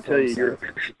calling. I want to tell you,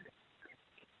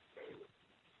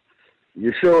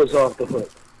 your show is off the hook.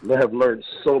 I have learned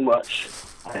so much.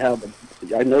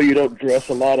 I know you don't dress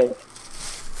a lot of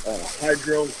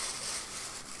hydro,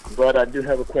 but I do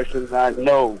have a question that I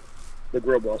know the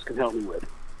Grow Boss can help me with.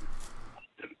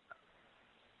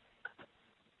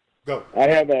 Go. I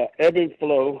have a ebb and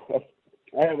flow.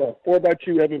 I have a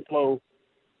 4x2 ebb and flow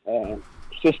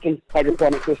system,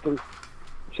 hydroponic system,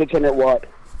 600 watt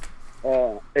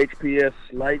HPS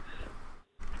lights,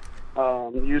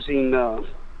 using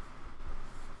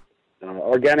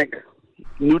organic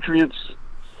nutrients.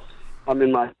 I'm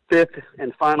in my 5th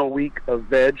and final week of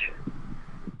veg,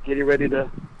 getting ready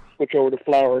to switch over to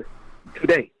flower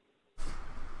today.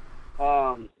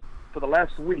 For the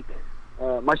last week,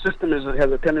 my system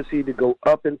has a tendency to go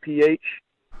up in pH.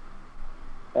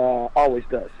 Always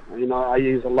does. You know, I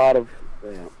use a lot of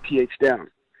pH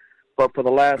down. But for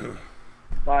the last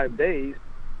 5 days,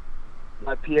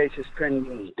 my pH is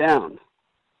trending down.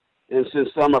 And since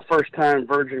I'm a first-time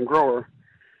virgin grower,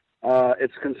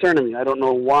 it's concerning me. I don't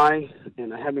know why,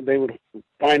 and I haven't been able to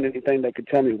find anything that could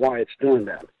tell me why it's doing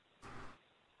that.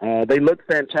 They look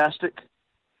fantastic.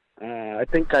 I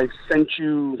think I sent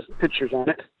you pictures on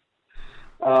it.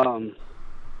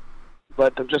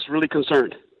 But I'm just really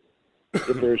concerned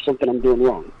if there's something I'm doing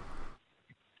wrong.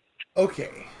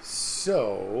 Okay,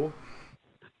 so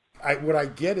what I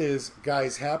get is,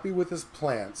 guy's happy with his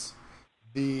plants.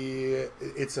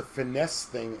 it's a finesse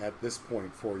thing at this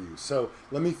point for you. So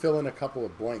let me fill in a couple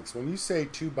of blanks. When you say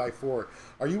 2x4,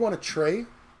 are you on a tray?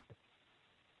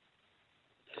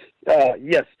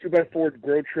 Yes, 2x4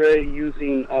 grow tray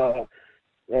using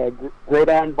grow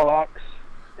down box,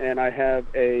 and I have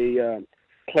a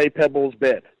clay pebbles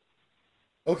bed.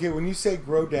 Okay, when you say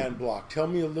grow down block, tell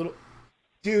me a little,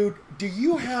 dude. Do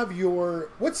you have your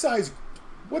what size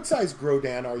grow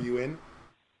down are you in?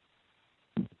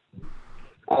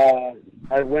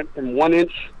 I went from 1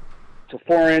 inch to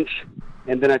 4 inch,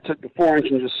 and then I took the 4 inch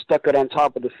and just stuck it on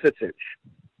top of the 6 inch,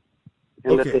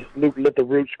 and Okay. let the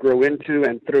roots grow into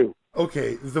and through.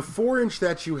 Okay, the 4 inch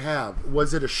that you have,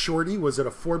 was it a shorty? Was it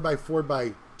a 4x4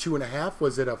 by 2.5?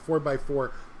 Was it a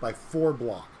 4x4 by 4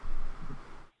 block?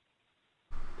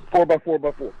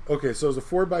 4x4x4. Okay, so it was a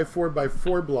 4x4 by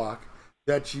 4 block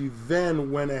that you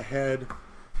then went ahead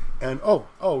and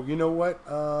you know what?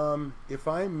 If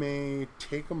I may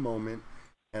take a moment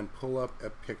and pull up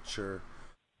a picture,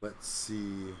 let's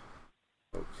see.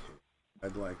 Okay,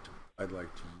 I'd like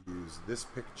to use this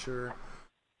picture,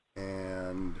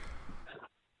 and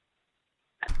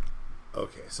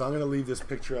okay, so I'm going to leave this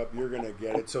picture up. You're going to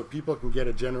get it so people can get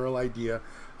a general idea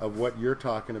of what you're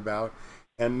talking about.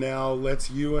 And now let's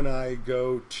you and I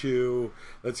continue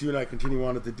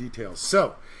on with the details.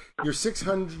 So your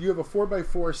 600, you have a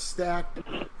 4x4 stacked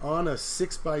on a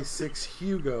 6x6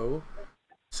 Hugo.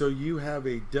 So you have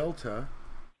a Delta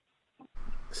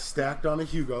stacked on a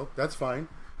Hugo. That's fine.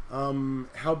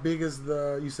 How big is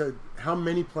you said, how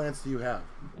many plants do you have?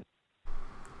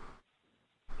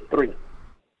 3.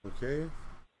 Okay.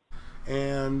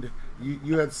 And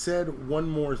you had said one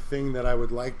more thing that I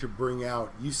would like to bring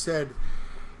out. You said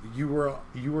you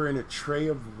were in a tray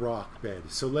of rock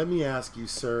bed. So let me ask you,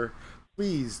 sir,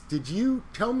 please, did you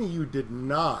tell me you did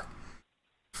not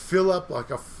fill up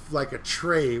like a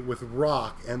tray with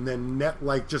rock and then net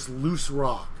like just loose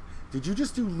rock? Did you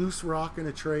just do loose rock in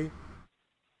a tray?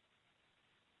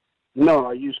 No,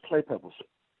 I use clay pebbles.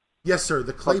 Yes, sir,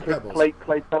 the clay pebbles.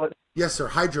 Clay pellets. Yes, sir,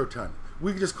 hydroton.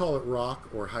 We could just call it rock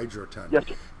or hydroton. Yes,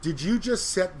 sir. Did you just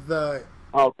set the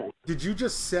Okay. Did you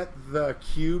just set the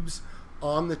cubes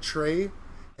on the tray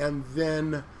and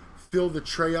then fill the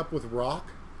tray up with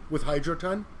rock with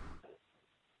hydroton?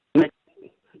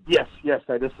 Yes.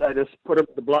 I just put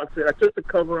up the blocks. I took the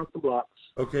cover off the blocks.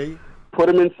 Okay. Put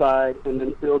them inside, and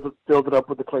then filled it up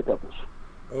with the clay pebbles.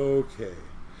 Okay.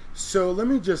 So let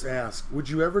me just ask, would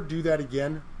you ever do that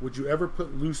again? Would you ever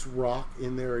put loose rock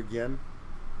in there again?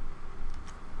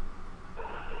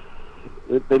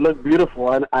 They look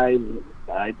beautiful, and I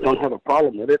don't have a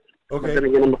problem with it. Okay. But then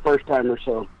again, I'm a first timer,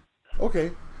 so.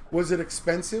 Okay. Was it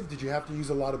expensive? Did you have to use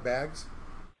a lot of bags?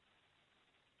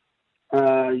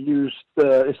 It's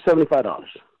 $75.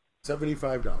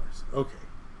 $75. Okay.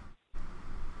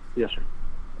 Yes,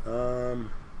 sir.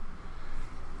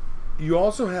 You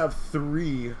also have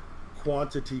 3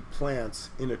 quantity plants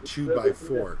in a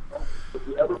 2x4.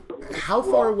 How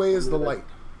far away is the light?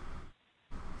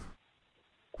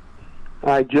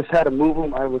 I just had to move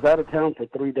them. I was out of town for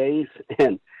 3 days,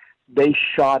 and they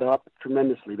shot up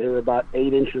tremendously. They were about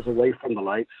 8 inches away from the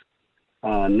lights.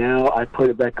 Now I put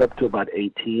it back up to about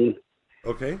 18.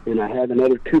 Okay. And I have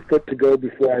another 2 foot to go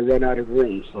before I run out of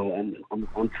room. So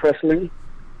I'm trestling,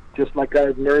 just like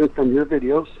I've learned from your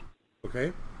videos.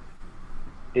 Okay.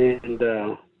 And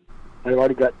I've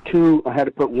already got 2. I had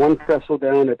to put 1 trestle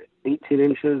down at 18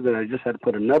 inches, and I just had to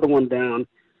put another one down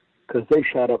because they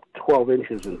shot up 12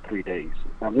 inches in 3 days.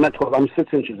 Not 12, I'm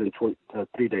 6 inches in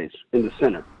 3 days in the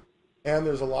center. And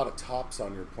there's a lot of tops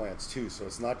on your plants too, so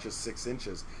it's not just 6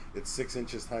 inches. It's 6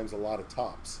 inches times a lot of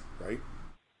tops, right?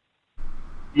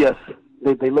 Yes,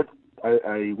 they look.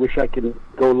 I wish I could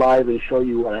go live and show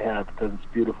you what I have because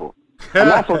it's beautiful.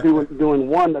 I'm also doing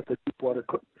one that's a deep water.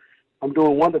 I'm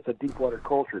doing one that's a deep water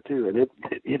culture too, and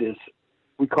it is.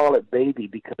 We call it baby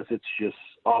because it's just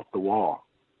off the wall.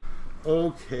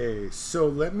 Okay, so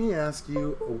let me ask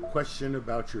you a question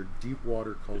about your deep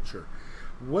water culture.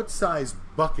 What size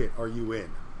bucket are you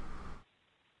in?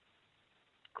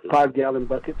 5-gallon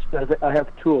buckets. I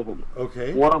have 2 of them.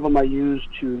 Okay. One of them I use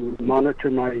to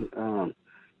monitor my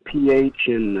pH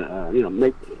and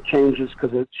make changes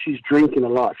because she's drinking a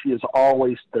lot. She is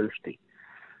always thirsty.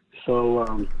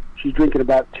 So she's drinking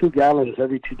about 2 gallons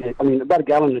every 2 days. I mean, about a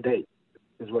gallon a day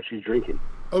is what she's drinking.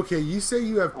 Okay, you say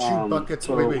you have 2 buckets.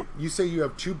 so- Wait. You say you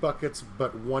have 2 buckets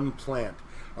but 1 plant.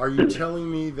 Are you telling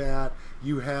me that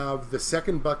you have the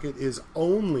second bucket is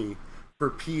only for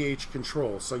pH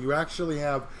control? So you actually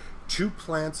have 2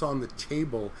 plants on the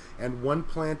table and 1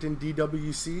 plant in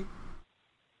DWC?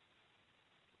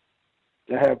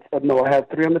 I have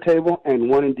 3 on the table and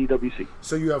 1 in DWC.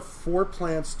 So you have 4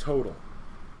 plants total.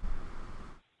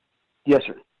 Yes,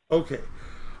 sir. Okay.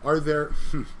 Are there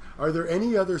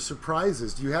any other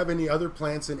surprises? Do you have any other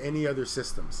plants in any other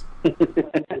systems?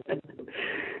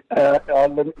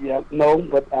 No,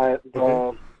 but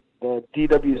Okay. the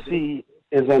DWC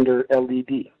is under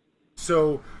LED.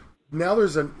 So now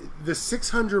there's the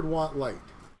 600-watt light.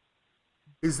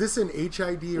 Is this an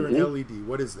HID or an LED?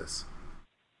 What is this?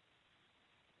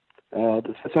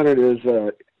 The 600 is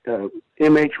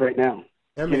MH right now.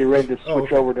 MH. Getting ready to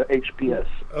switch okay. over to HPS.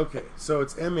 Okay, so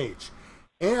it's MH.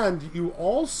 And you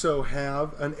also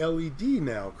have an LED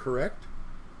now, correct?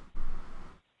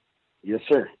 Yes,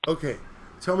 sir. Okay,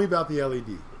 tell me about the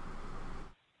LED.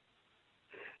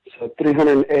 So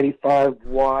 385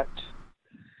 watt.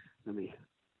 Let me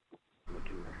look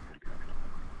in there.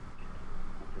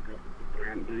 I forgot the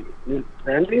brand name.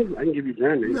 Brand name? I can give you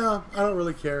brand name. No, I don't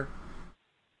really care.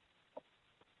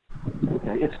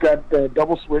 Okay. It's got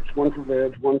double switch, one for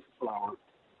veg, one for flower.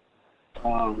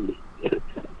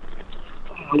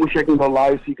 I wish I can go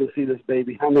live so you can see this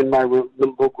baby. I'm in my room,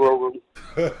 little grow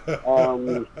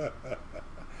room.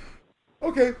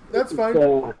 Okay, that's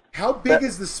fine. How big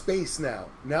is the space now?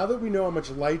 Now that we know how much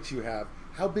light you have,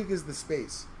 how big is the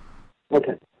space?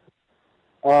 Okay.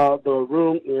 The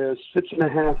room is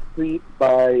 6.5 feet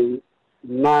by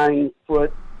 9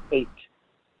 foot 8,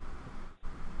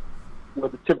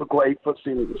 with the typical 8-foot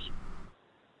ceilings.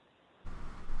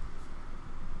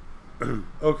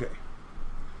 Okay.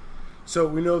 So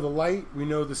we know the light, we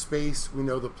know the space, we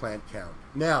know the plant count.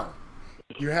 Now,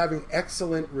 you're having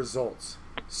excellent results.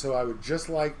 So I would just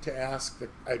like to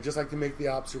I'd just like to make the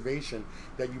observation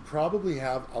that you probably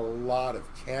have a lot of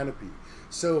canopy.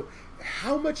 So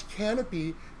how much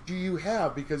canopy do you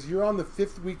have? Because you're on the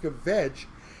 5th week of veg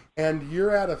and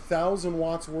you're at 1,000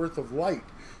 watts worth of light.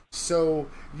 So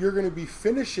you're going to be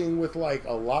finishing with like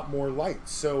a lot more light.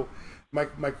 So my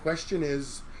question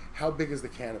is, how big is the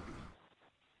canopy?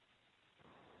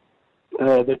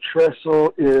 The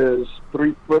trestle is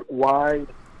 3 foot wide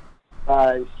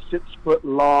by 6 foot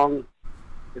long.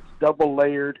 It's double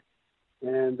layered,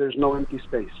 and there's no empty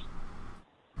space.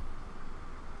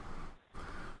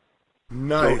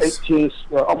 Nice.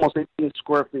 So almost 18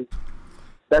 square feet.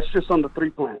 That's just on the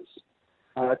 3 plants.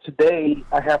 Today,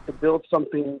 I have to build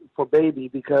something for baby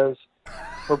because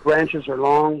her branches are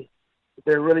long.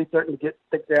 They're really starting to get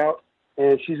thicked out,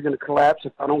 and she's going to collapse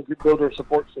if I don't build her a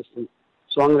support system.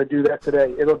 So I'm going to do that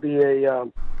today. It'll be a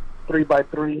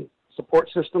 3x3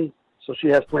 support system, so she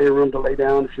has plenty of room to lay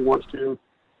down if she wants to,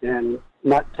 and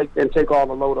take all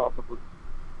the load off of her.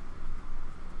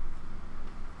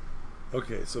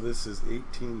 Okay, so this is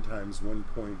 18 times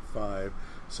 1.5,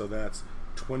 so that's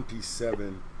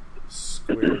 27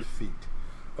 square feet.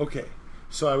 Okay,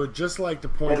 so I would just like to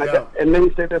point out. And let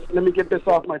me say this. Let me get this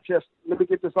off my chest.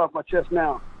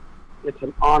 Now. It's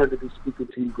an honor to be speaking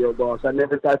to you, Girl Boss.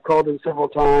 I've called in several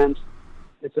times.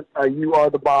 You are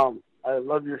the bomb. I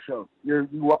love your show.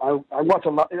 I watch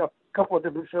a couple of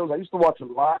different shows. I used to watch a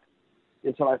lot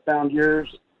until I found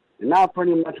yours, and now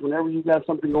pretty much whenever you got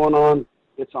something going on,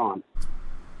 it's on.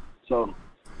 So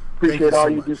appreciate all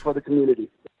you do for the community.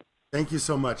 Thank you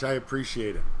so much. I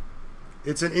appreciate it.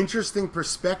 It's an interesting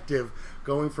perspective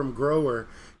going from grower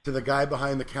to the guy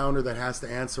behind the counter that has to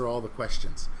answer all the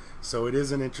questions. So it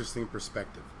is an interesting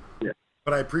perspective. Yeah.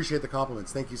 But I appreciate the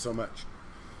compliments. Thank you so much.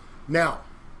 Now,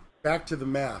 back to the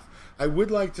math. I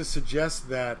would like to suggest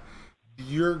that if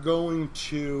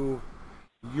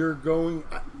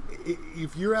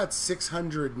you're at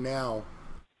 600 now,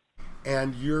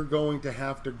 and you're going to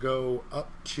have to go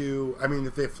up to, I mean,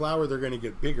 if they flower, they're going to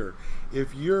get bigger.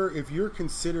 If you're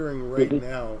considering right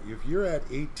now, if you're at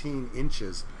 18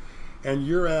 inches and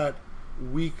you're at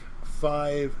week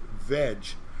 5 veg,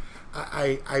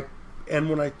 and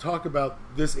when I talk about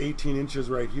this 18 inches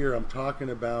right here, I'm talking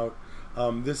about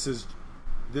this is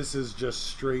just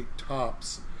straight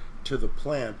tops to the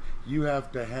plant. You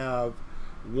have to have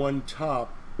one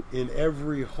top in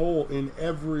every hole,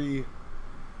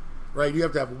 right? You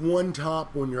have to have one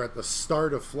top when you're at the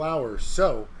start of flower.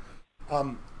 So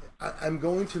I'm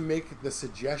going to make the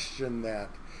suggestion that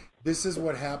this is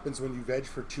what happens when you veg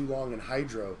for too long in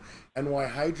hydro, and why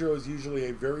hydro is usually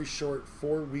a very short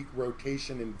 4-week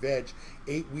rotation in veg,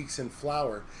 8 weeks in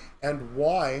flower, and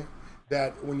why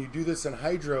that when you do this in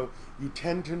hydro, you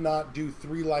tend to not do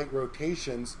 3 light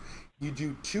rotations. You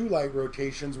do 2 light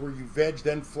rotations where you veg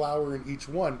then flower in each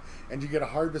one, and you get a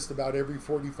harvest about every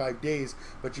 45 days,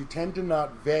 but you tend to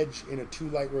not veg in a 2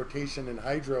 light rotation in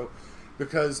hydro,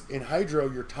 because in hydro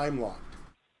you're time locked.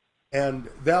 And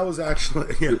that was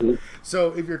actually, yeah. Mm-hmm.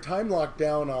 So if you're time locked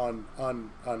down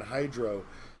on hydro,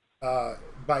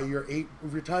 by your if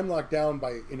you're time locked down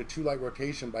by in a 2-light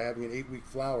rotation by having an 8-week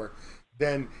flower,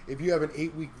 then if you have an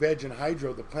 8-week veg in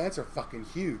hydro, the plants are fucking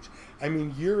huge. I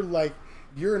mean, you're in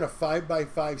a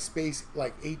 5x5 space,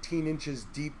 like 18 inches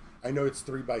deep. I know it's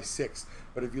 3x6,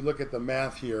 but if you look at the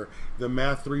math here, the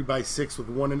math 3x6 with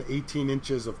 1 and 18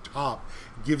 inches of top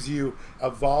gives you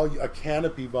a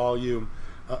canopy volume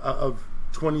of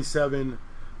 27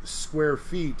 square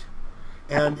feet.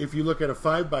 And if you look at a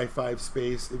 5x5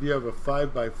 space, if you have a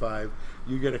 5x5,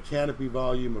 you get a canopy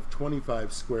volume of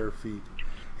 25 square feet.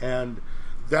 And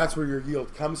that's where your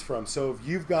yield comes from. So if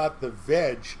you've got the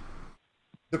veg,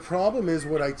 the problem is,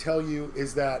 what I tell you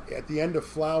is that at the end of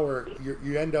flower,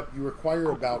 you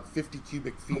require about 50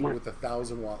 cubic feet with a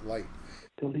 1,000-watt light.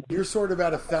 You're sort of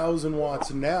at 1,000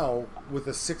 watts now with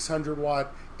a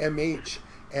 600-watt MH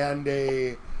and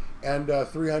a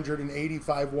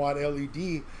 385-watt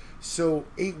LED. So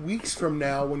 8 weeks from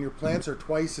now, when your plants are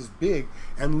twice as big,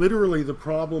 and literally the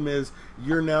problem is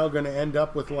you're now going to end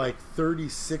up with like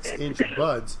 36-inch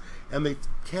buds, and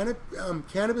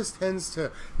cannabis tends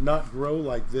to not grow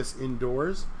like this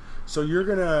indoors. So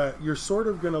you're sort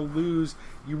of gonna lose.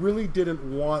 You really didn't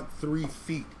want 3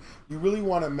 feet. You really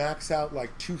want to max out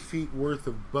like 2 feet worth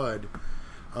of bud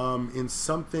in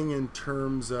something in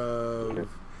terms of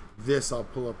this. I'll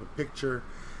pull up a picture.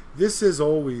 This is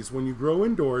always, when you grow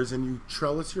indoors and you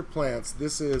trellis your plants,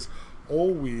 this is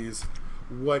always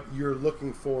what you're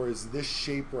looking for, is this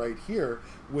shape right here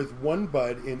with 1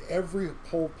 bud in every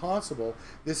hole possible.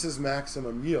 This is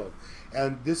maximum yield.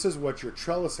 And this is what you're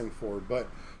trellising for. But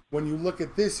when you look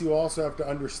at this, you also have to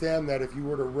understand that if you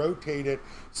were to rotate it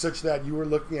such that you were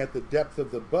looking at the depth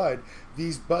of the bud,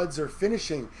 these buds are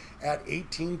finishing at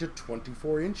 18 to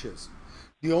 24 inches.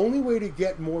 The only way to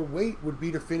get more weight would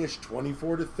be to finish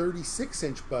 24 to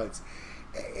 36-inch buds.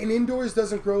 And indoors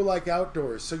doesn't grow like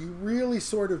outdoors, so you really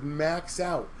sort of max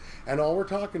out. And all we're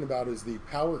talking about is the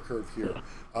power curve here.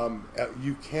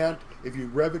 You can't, if you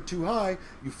rev it too high,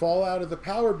 you fall out of the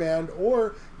power band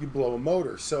or you blow a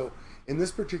motor. So in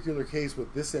this particular case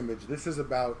with this image, this is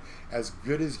about as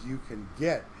good as you can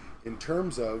get in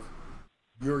terms of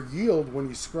your yield when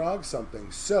you scrog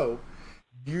something. So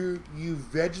you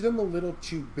veg them a little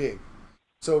too big.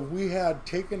 So if we had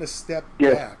taken a step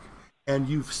back and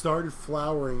you've started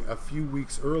flowering a few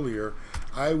weeks earlier,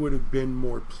 I would have been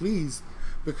more pleased,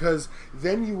 because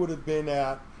then you would have been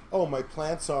at, oh, my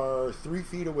plants are 3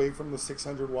 feet away from the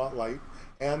 600-watt light,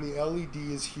 and the LED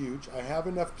is huge. I have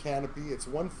enough canopy. It's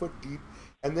 1 foot deep,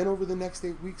 and then over the next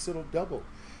 8 weeks, it'll double.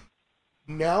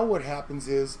 Now what happens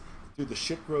is, dude, the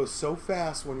shit grows so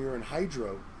fast when you're in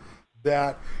hydro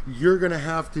that you're going to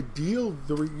have to deal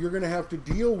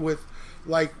with,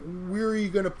 like, where are you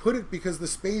going to put it, because the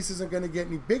space isn't going to get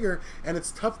any bigger, and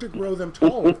it's tough to grow them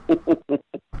taller.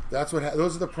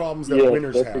 Those are the problems that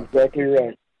winners have. That's exactly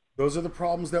right. Those are the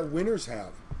problems that winners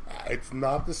have. It's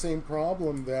not the same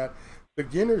problem that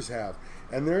beginners have.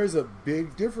 And there is a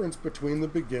big difference between the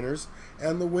beginners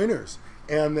and the winners.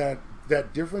 And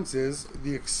that difference is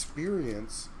the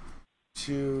experience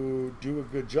to do a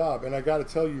good job. And I got to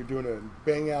tell you, you're doing a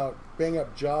bang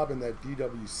up job in that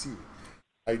DWC.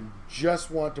 I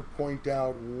just want to point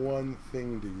out one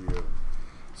thing to you.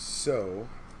 So,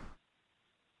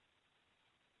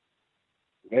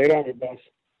 lay it on me, boss.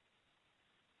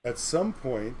 At some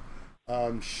point,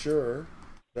 I'm sure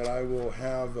that I will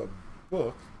have a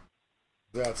book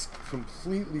that's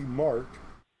completely marked,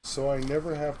 so I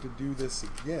never have to do this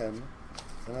again.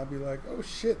 And I'll be like, oh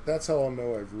shit, that's how I'll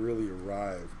know I've really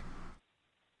arrived.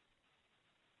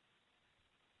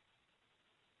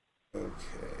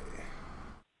 Okay.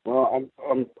 Well,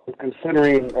 I'm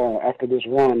considering after this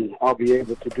run, I'll be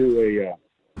able to do a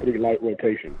pretty light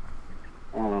rotation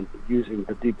using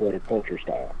the deep water culture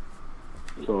style.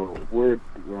 So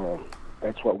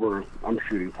that's what I'm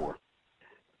shooting for.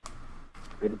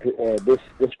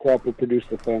 This crop will produce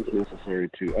the funds necessary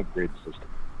to upgrade the system.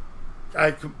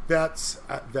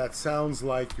 That sounds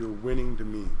like you're winning to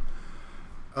me.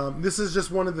 This is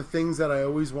just one of the things that I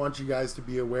always want you guys to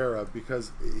be aware of,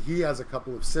 because he has a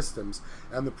couple of systems,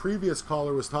 and the previous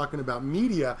caller was talking about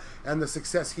media and the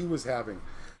success he was having.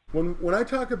 When I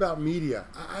talk about media,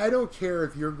 I don't care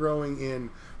if you're growing in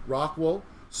rock wool,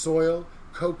 soil,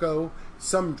 cocoa,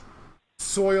 some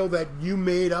soil that you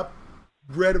made up,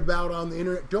 read about on the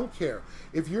internet. Don't care.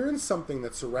 If you're in something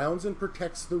that surrounds and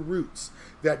protects the roots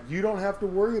that you don't have to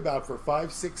worry about for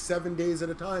 5, 6, 7 days at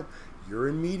a time, you're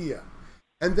in media.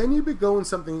 And then you be going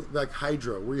something like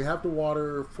hydro, where you have to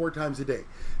water 4 times a day.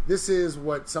 This is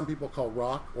what some people call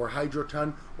rock or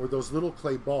hydroton, or those little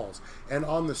clay balls. And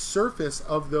on the surface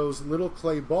of those little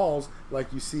clay balls,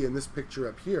 like you see in this picture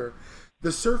up here,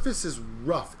 the surface is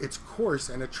rough, it's coarse,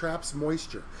 and it traps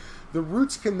moisture. The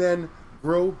roots can then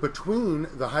grow between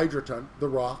the hydroton, the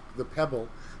rock, the pebble.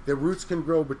 The roots can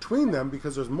grow between them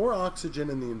because there's more oxygen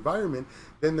in the environment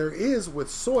than there is with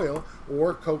soil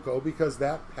or cocoa, because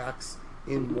that packs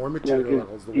in more material that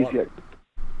holds the water.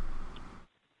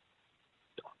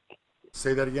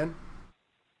 Say that again?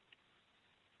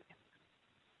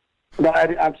 No,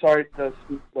 I'm sorry.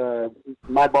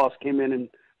 My boss came in and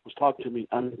was talking to me.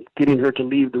 I'm getting her to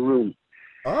leave the room.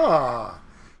 Ah,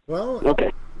 well,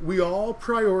 okay. We all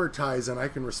prioritize, and I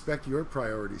can respect your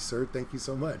priorities, sir. Thank you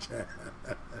so much.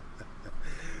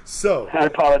 So I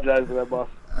apologize for that, boss.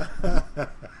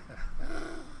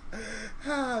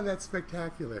 That's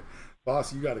spectacular.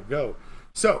 Boss, you got to go.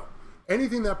 So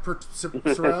anything that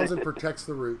surrounds and protects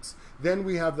the roots. Then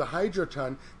we have the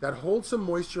hydroton that holds some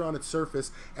moisture on its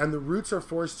surface, and the roots are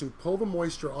forced to pull the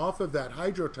moisture off of that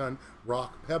hydroton,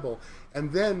 rock, pebble,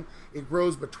 and then it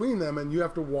grows between them, and you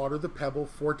have to water the pebble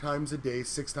 4 times a day,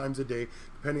 6 times a day,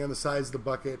 depending on the size of the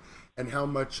bucket and how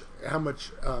much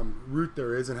root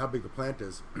there is and how big the plant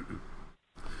is.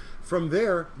 From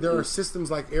there are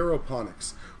systems like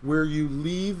aeroponics, where you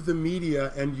leave the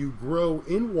media and you grow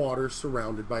in water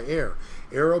surrounded by air.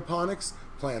 Aeroponics,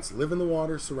 plants live in the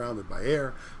water surrounded by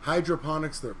air.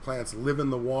 Hydroponics, their plants live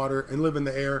in the water and live in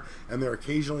the air, and they're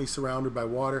occasionally surrounded by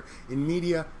water. In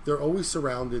media, they're always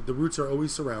surrounded, the roots are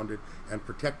always surrounded and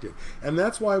protected. And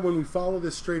that's why when we follow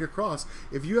this straight across,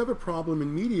 if you have a problem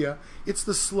in media, it's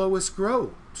the slowest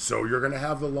grow. So you're going to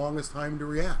have the longest time to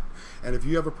react. And if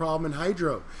you have a problem in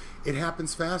hydro, it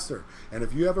happens faster. And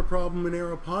if you have a problem in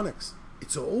aeroponics,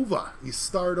 it's over. You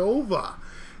start over.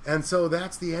 And so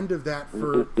that's the end of that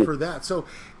for that. So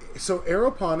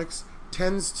aeroponics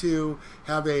tends to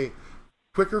have a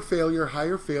quicker failure,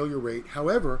 higher failure rate.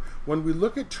 However, when we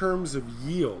look at terms of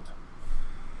yield,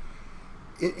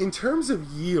 in terms of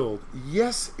yield,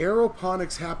 yes,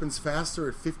 aeroponics happens faster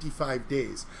at 55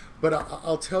 days. But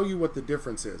I'll tell you what the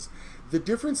difference is. The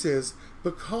difference is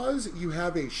because you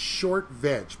have a short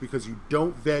veg, because you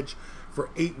don't veg for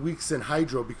 8 weeks in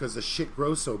hydro because the shit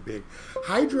grows so big.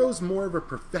 Hydro's more of a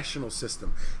professional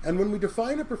system. And when we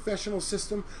define a professional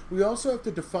system, we also have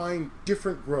to define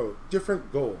different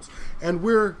goals. And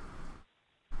we're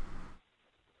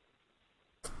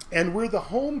the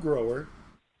home grower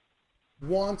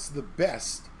wants the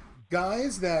best.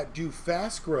 Guys that do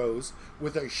fast grows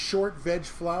with a short veg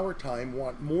flower time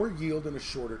want more yield in a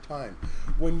shorter time.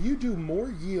 When you do more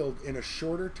yield in a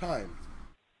shorter time,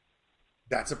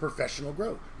 that's a professional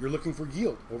grow. You're looking for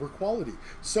yield over quality.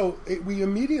 So we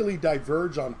immediately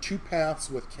diverge on 2 paths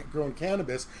with growing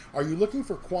cannabis. Are you looking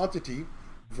for quantity,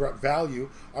 value?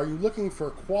 Are you looking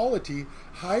for quality,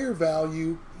 higher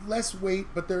value, less weight?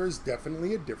 But there is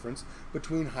definitely a difference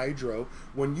between hydro.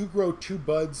 When you grow 2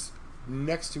 buds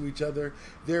next to each other,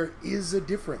 there is a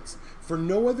difference for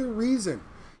no other reason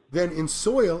than in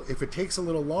soil. If it takes a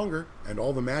little longer and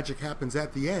all the magic happens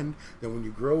at the end, then when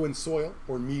you grow in soil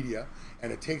or media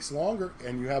and it takes longer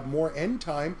and you have more end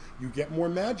time, you get more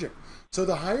magic. So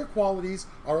the higher qualities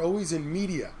are always in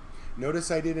media.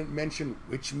 Notice I didn't mention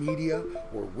which media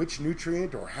or which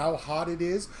nutrient or how hot it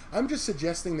is. I'm just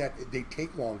suggesting that they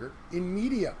take longer in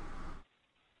media.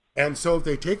 And so if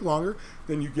they take longer,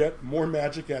 then you get more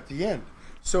magic at the end.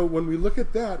 So when we look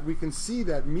at that, we can see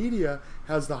that media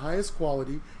has the highest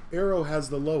quality, aero has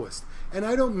the lowest. And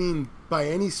I don't mean by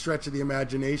any stretch of the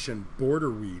imagination border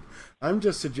weed. I'm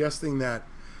just suggesting that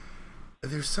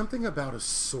there's something about a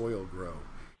soil grow.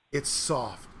 It's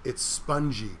soft, it's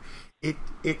spongy, it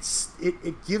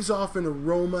gives off an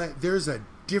aroma. There's a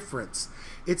difference.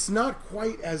 It's not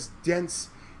quite as dense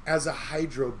as a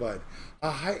hydro bud.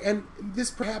 And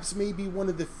this perhaps may be one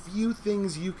of the few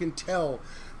things you can tell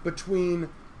between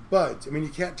buds. I mean, you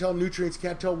can't tell nutrients,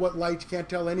 can't tell what light, you can't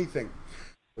tell anything.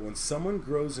 But when someone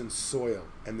grows in soil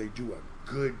and they do a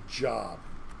good job,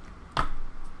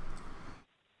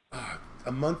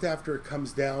 a month after it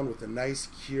comes down with a nice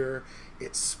cure,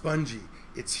 it's spongy,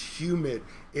 it's humid,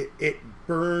 it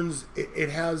burns,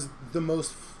 it has the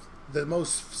most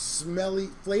smelly,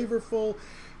 flavorful.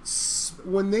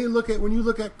 When you look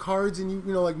at cards and you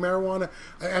know like marijuana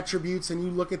attributes and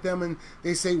you look at them and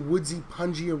they say woodsy,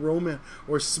 pungy aroma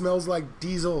or smells like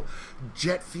diesel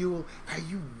jet fuel,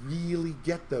 you really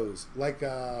get those like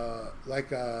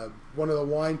one of the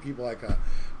wine people I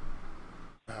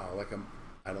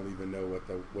don't even know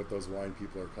what those wine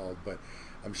people are called, but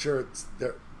I'm sure it's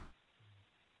there.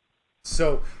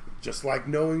 So just like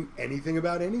knowing anything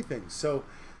about anything. So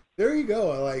there you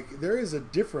go. Like, there is a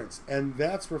difference, and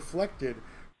that's reflected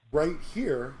right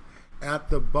here at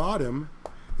the bottom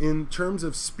in terms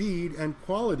of speed and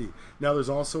quality. Now, there's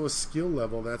also a skill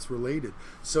level that's related.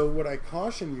 So what I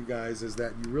caution you guys is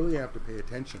that you really have to pay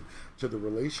attention to the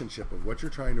relationship of what you're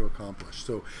trying to accomplish.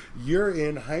 So you're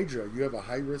in Hydra, you have a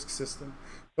high risk system,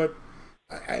 but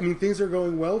I mean, things are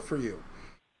going well for you.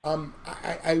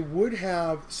 I would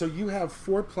have, so you have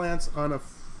 4 plants on a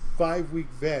 5-week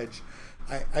veg.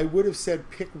 I would have said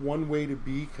pick one way to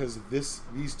be, because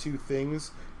these two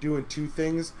things, doing two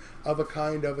things of a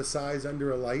kind, of a size,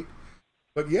 under a light.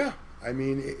 But yeah, I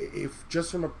mean, if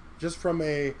just from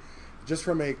a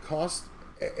cost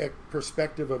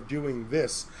perspective of doing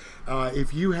this,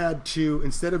 if you had to,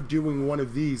 instead of doing one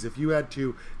of these, if you had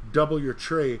to double your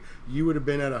tray, you would have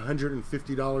been at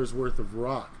 $150 worth of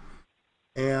rock.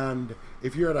 And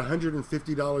if you're at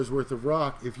 $150 worth of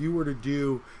rock, if you were to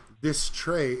do this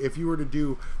tray, if you were to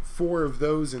do 4 of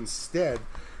those instead,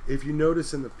 if you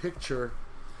notice in the picture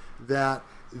that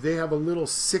they have a little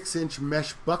 6-inch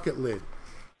mesh bucket lid.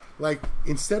 Like,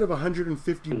 instead of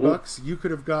 150 bucks, you could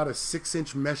have got a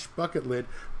 6-inch mesh bucket lid,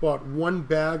 bought 1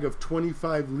 bag of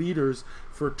 25 liters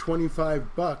for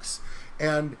 25 bucks,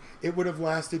 and it would have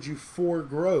lasted you 4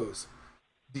 grows.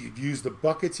 You'd use the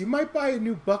buckets. You might buy a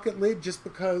new bucket lid just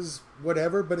because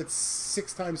whatever, but it's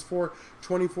 6 times 4,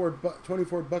 24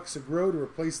 bucks a grow to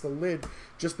replace the lid,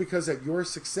 just because at your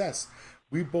success,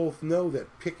 we both know that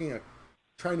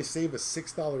trying to save a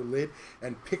 $6 lid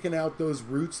and picking out those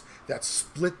roots that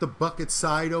split the bucket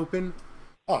side open,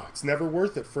 it's never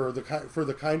worth it for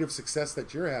the kind of success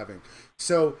that you're having.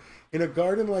 So in a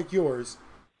garden like yours,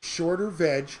 shorter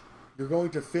veg, you're going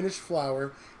to finish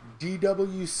flower,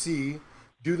 DWC,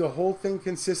 do the whole thing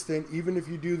consistent, even if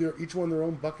you do each one their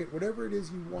own bucket, whatever it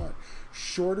is you want.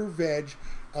 Shorter veg,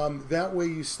 that way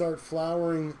you start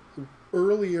flowering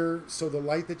earlier, so the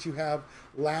light that you have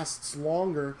lasts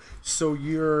longer, so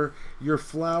you're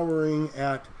flowering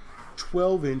at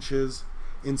 12 inches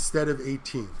instead of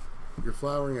 18. You're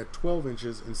flowering at 12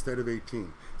 inches instead of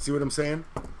 18. See what I'm saying?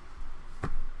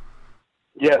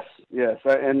 Yes.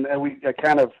 I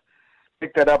kind of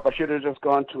picked that up. I should have just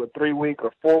gone to a 3-week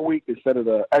or 4-week instead of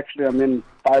actually I'm in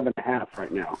 5.5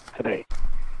 right now today.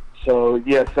 So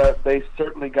yes, they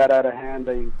certainly got out of hand.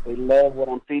 They love what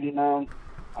I'm feeding them.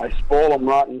 I spoil them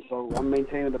rotten, so I'm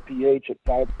maintaining the pH at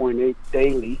 5.8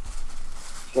 daily.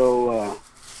 So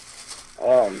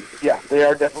yeah, they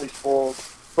are definitely spoiled.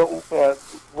 But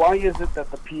why is it that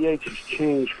the pH has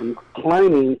changed from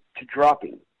climbing to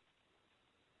dropping?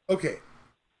 Okay.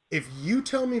 If you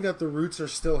tell me that the roots are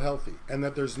still healthy and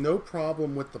that there's no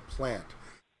problem with the plant,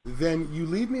 then you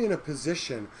leave me in a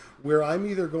position where I'm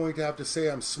either going to have to say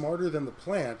I'm smarter than the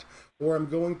plant, or I'm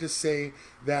going to say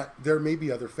that there may be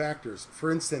other factors.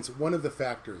 For instance, one of the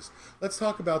factors, let's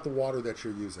talk about the water that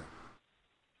you're using.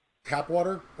 Tap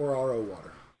water or RO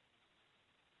water?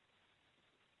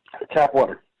 Tap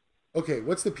water. Okay,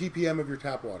 what's the ppm of your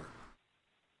tap water?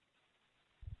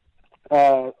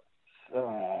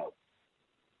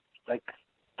 Like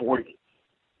 40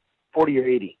 or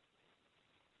 80.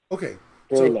 Okay.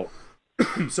 Very low.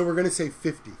 So we're going to say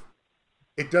 50.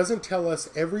 It doesn't tell us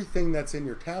everything that's in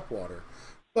your tap water,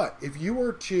 but if you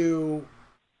were to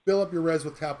fill up your res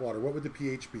with tap water, what would the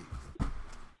pH be?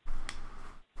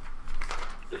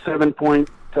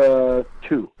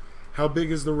 7.2. How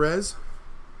big is the res?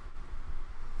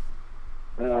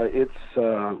 It's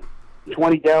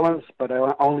 20 gallons, but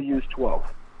I only use 12.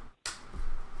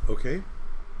 Okay.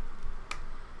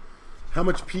 How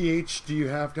much pH do you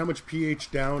have? How much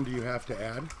pH down do you have to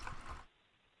add?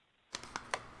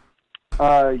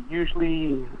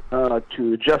 Usually,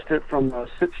 to adjust it from a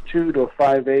 6.2 to a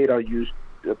 5.8, I'll use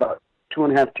about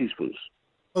 2.5 teaspoons.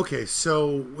 Okay,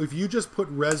 so if you just put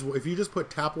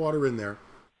tap water in there,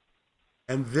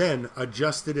 and then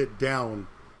adjusted it down,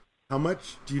 how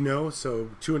much do you know?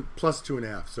 So plus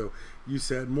 2.5. So you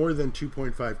said more than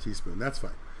 2.5 teaspoon. That's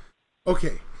fine.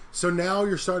 Okay. So now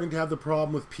you're starting to have the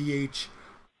problem with pH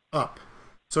up.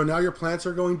 So now your plants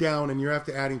are going down and you're have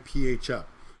to adding pH up.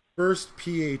 First,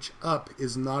 pH up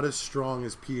is not as strong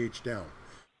as pH down.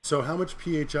 So how much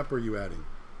pH up are you adding?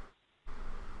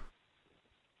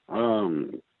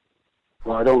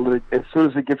 Well, I don't really, as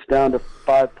soon as it gets down to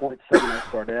 5.7, I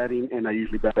start adding, and I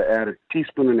usually better add a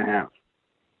teaspoon and a half.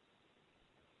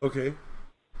 Okay.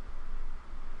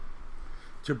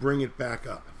 To bring it back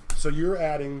up. So you're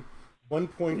adding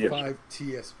 1.5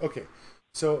 TS. Okay,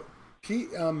 so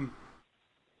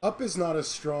up is not as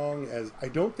strong as, I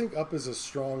don't think up is as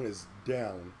strong as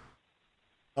down.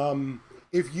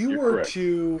 If you were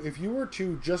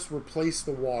to just replace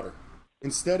the water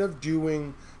instead of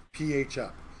doing pH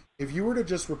up, if you were to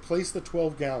just replace the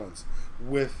 12 gallons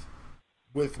with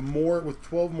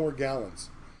 12 more gallons,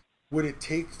 would it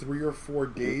take 3 or 4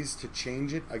 days to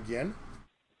change it again?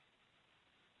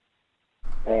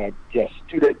 Yes,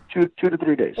 2 to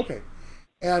 3 days. Okay.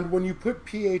 And when you put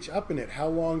pH up in it, how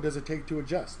long does it take to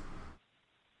adjust?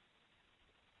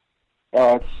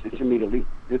 It's immediately.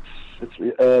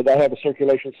 I have a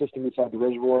circulation system inside the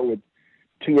reservoir with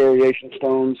 2 aeration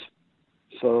stones,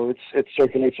 so it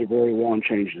circulates it very well and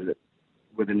changes it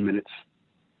within minutes.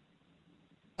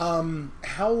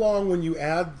 How long when you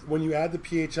add the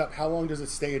pH up? How long does it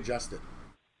stay adjusted?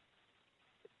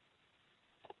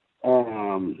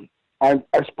 I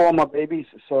spoil my babies,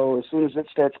 so as soon as it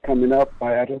starts coming up,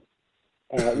 I add it.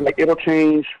 It'll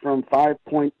change from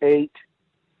 5.8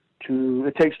 to.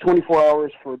 It takes 24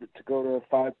 hours for it to go to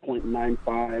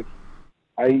 5.95.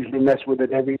 I usually mess with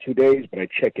it every 2 days, but I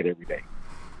check it every day.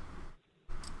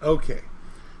 Okay,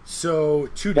 so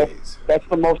 2 days. That's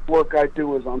the most work I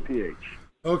do is on pH.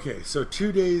 Okay, so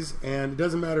 2 days, and it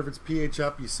doesn't matter if it's pH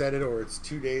up, you set it, or it's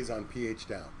 2 days on pH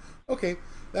down. Okay,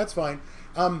 that's fine.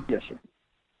 Yes, sir.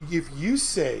 If you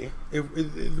say,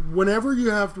 whenever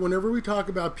we talk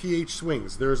about pH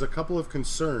swings, there's a couple of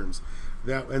concerns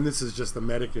that, and this is just the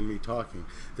medic in me talking,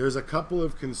 there's a couple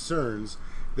of concerns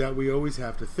that we always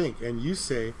have to think. And you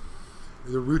say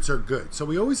the roots are good. So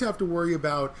we always have to worry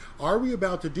about, are we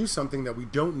about to do something that we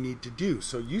don't need to do?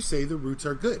 So you say the roots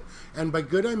are good. And by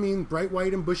good, I mean bright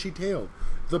white and bushy tailed.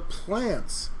 The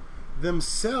plants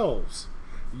themselves,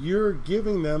 you're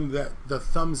giving them the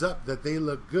thumbs up that they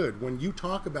look good. When you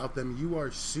talk about them, you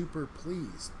are super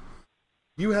pleased.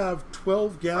 You have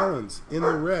 12 gallons in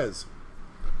the res.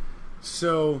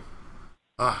 So,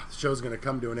 the show's going to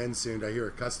come to an end soon. I hear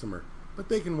a customer, but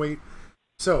they can wait.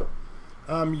 So,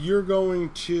 you're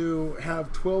going to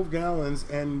have 12 gallons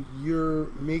and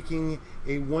you're making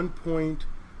a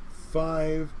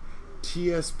 1.5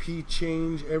 TSP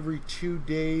change every 2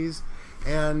 days.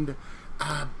 And,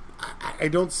 I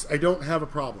don't have a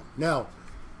problem. Now,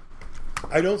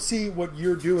 I don't see what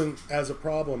you're doing as a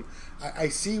problem. I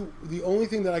see the only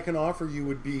thing that I can offer you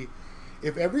would be,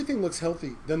 if everything looks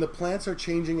healthy, then the plants are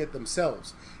changing it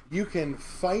themselves. You can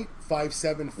fight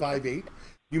 5.7, 5.8.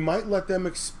 You might let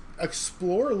them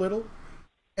explore a little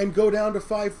and go down to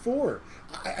 5.4.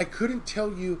 I couldn't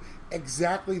tell you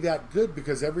exactly that good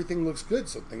because everything looks good,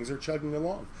 so things are chugging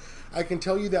along. I can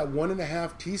tell you that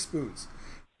 1.5 teaspoons,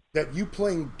 that you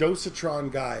playing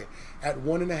Dosatron guy at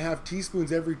 1.5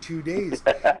 teaspoons every 2 days,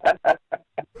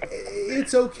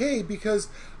 it's okay because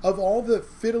of all the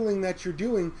fiddling that you're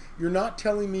doing. You're not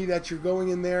telling me that you're going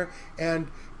in there and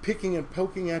picking and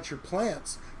poking at your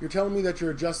plants. You're telling me that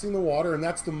you're adjusting the water, and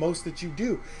that's the most that you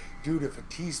do. Dude, if 1.5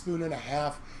 teaspoons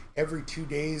every 2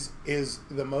 days is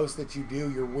the most that you do,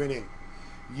 you're winning.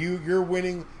 You're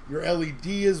winning. Your LED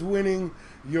is winning.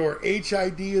 Your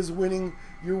HID is winning.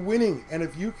 You're winning. And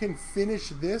if you can finish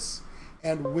this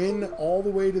and win all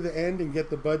the way to the end and get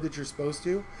the bud that you're supposed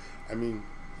to, I mean,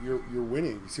 you're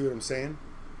winning. You see what I'm saying?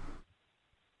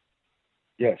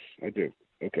 Yes, I do.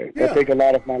 Okay. Yeah. That take a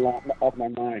lot of my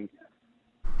mind.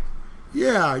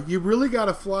 Yeah, you really got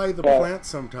to fly the plant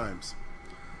sometimes.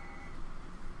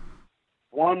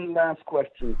 One last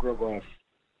question, Grogos.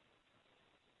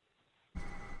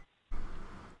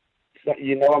 So,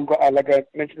 like I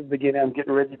mentioned at the beginning, I'm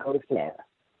getting ready to go to flower.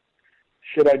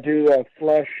 Should I do a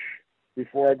flush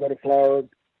before I go to flower?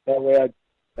 That way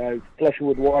I flush it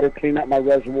with water, clean out my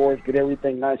reservoirs, get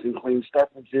everything nice and clean,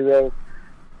 start from zero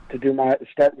to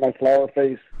start my flower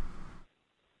phase.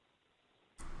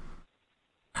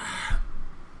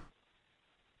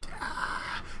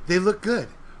 They look good.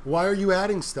 Why are you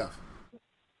adding stuff?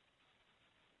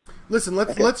 Listen,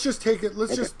 let's just take it.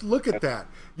 Let's just look at that.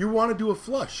 You want to do a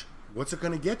flush. What's it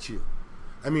going to get you?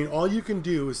 I mean, all you can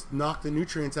do is knock the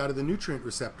nutrients out of the nutrient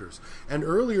receptors. And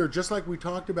earlier, just like we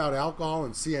talked about alcohol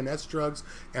and CNS drugs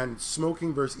and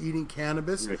smoking versus eating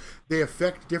cannabis, they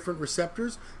affect different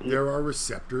receptors. There are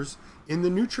receptors in the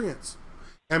nutrients.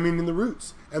 I mean, in the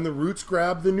roots. And the roots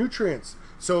grab the nutrients.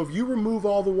 So if you remove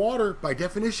all the water, by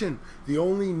definition, the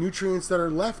only nutrients that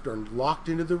are left are locked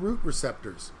into the root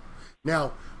receptors.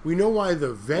 Now, we know why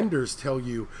the vendors tell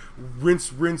you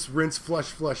rinse, rinse, rinse,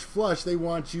 flush, flush, flush. They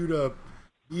want you to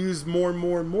use more and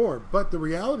more and more. But the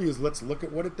reality is, let's look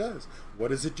at what it does. What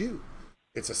does it do?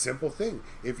 It's a simple thing.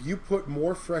 If you put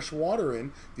more fresh water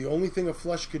in, the only thing a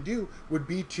flush could do would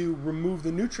be to remove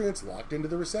the nutrients locked into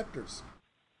the receptors.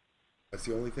 That's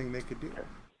the only thing they could do.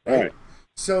 All right.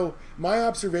 So my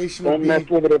observation Don't would mess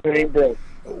be, with it if it ain't broke.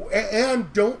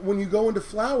 and don't, when you go into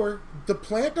flower, the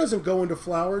plant doesn't go into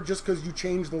flower just because you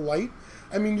change the light.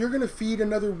 I mean, you're going to feed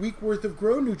another week worth of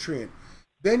grow nutrient.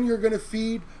 Then you're going to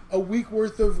feed a week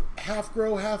worth of half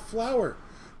grow, half flower.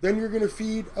 Then you're going to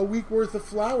feed a week worth of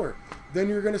flower. Then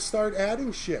you're going to start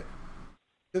adding shit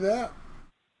to that.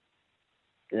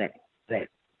 Right.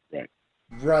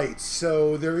 Right.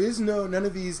 So there is none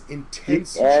of these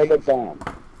intense All the changes. time.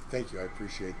 Thank you. I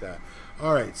appreciate that.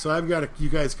 All right. So I've got you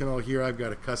guys can all hear I've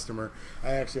got a customer.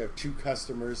 I actually have 2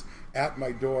 customers at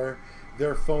my door.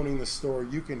 They're phoning the store.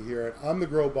 You can hear it. I'm the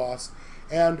Grow Boss.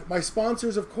 And my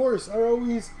sponsors, of course, are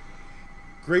always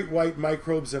Great White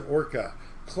Microbes and Orca.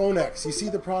 Clonex. You see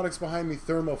the products behind me,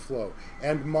 Thermoflow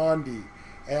and Mondi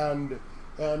and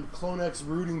Clonex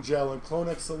Rooting Gel and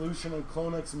Clonex Solution and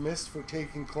Clonex Mist for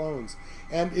taking clones.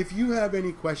 And if you have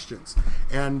any questions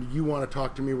and you want to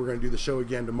talk to me, we're going to do the show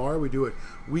again tomorrow. We do it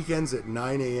weekends at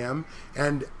 9 a.m.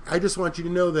 And I just want you to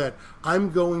know that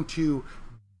I'm going to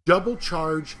double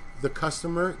charge the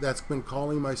customer that's been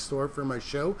calling my store for my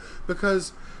show,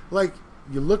 because like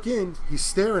you look in, he's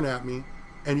staring at me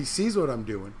and he sees what I'm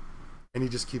doing and he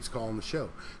just keeps calling the show.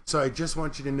 So I just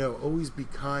want you to know, always be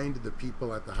kind to the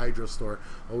people at the hydro store,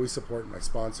 always support my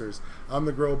sponsors. I'm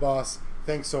the Grow Boss.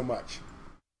 Thanks so much.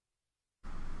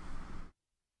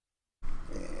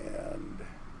 And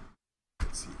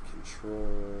let's see,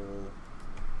 control.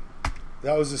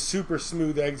 That was a super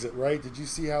smooth exit, right? Did you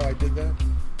see how I did that?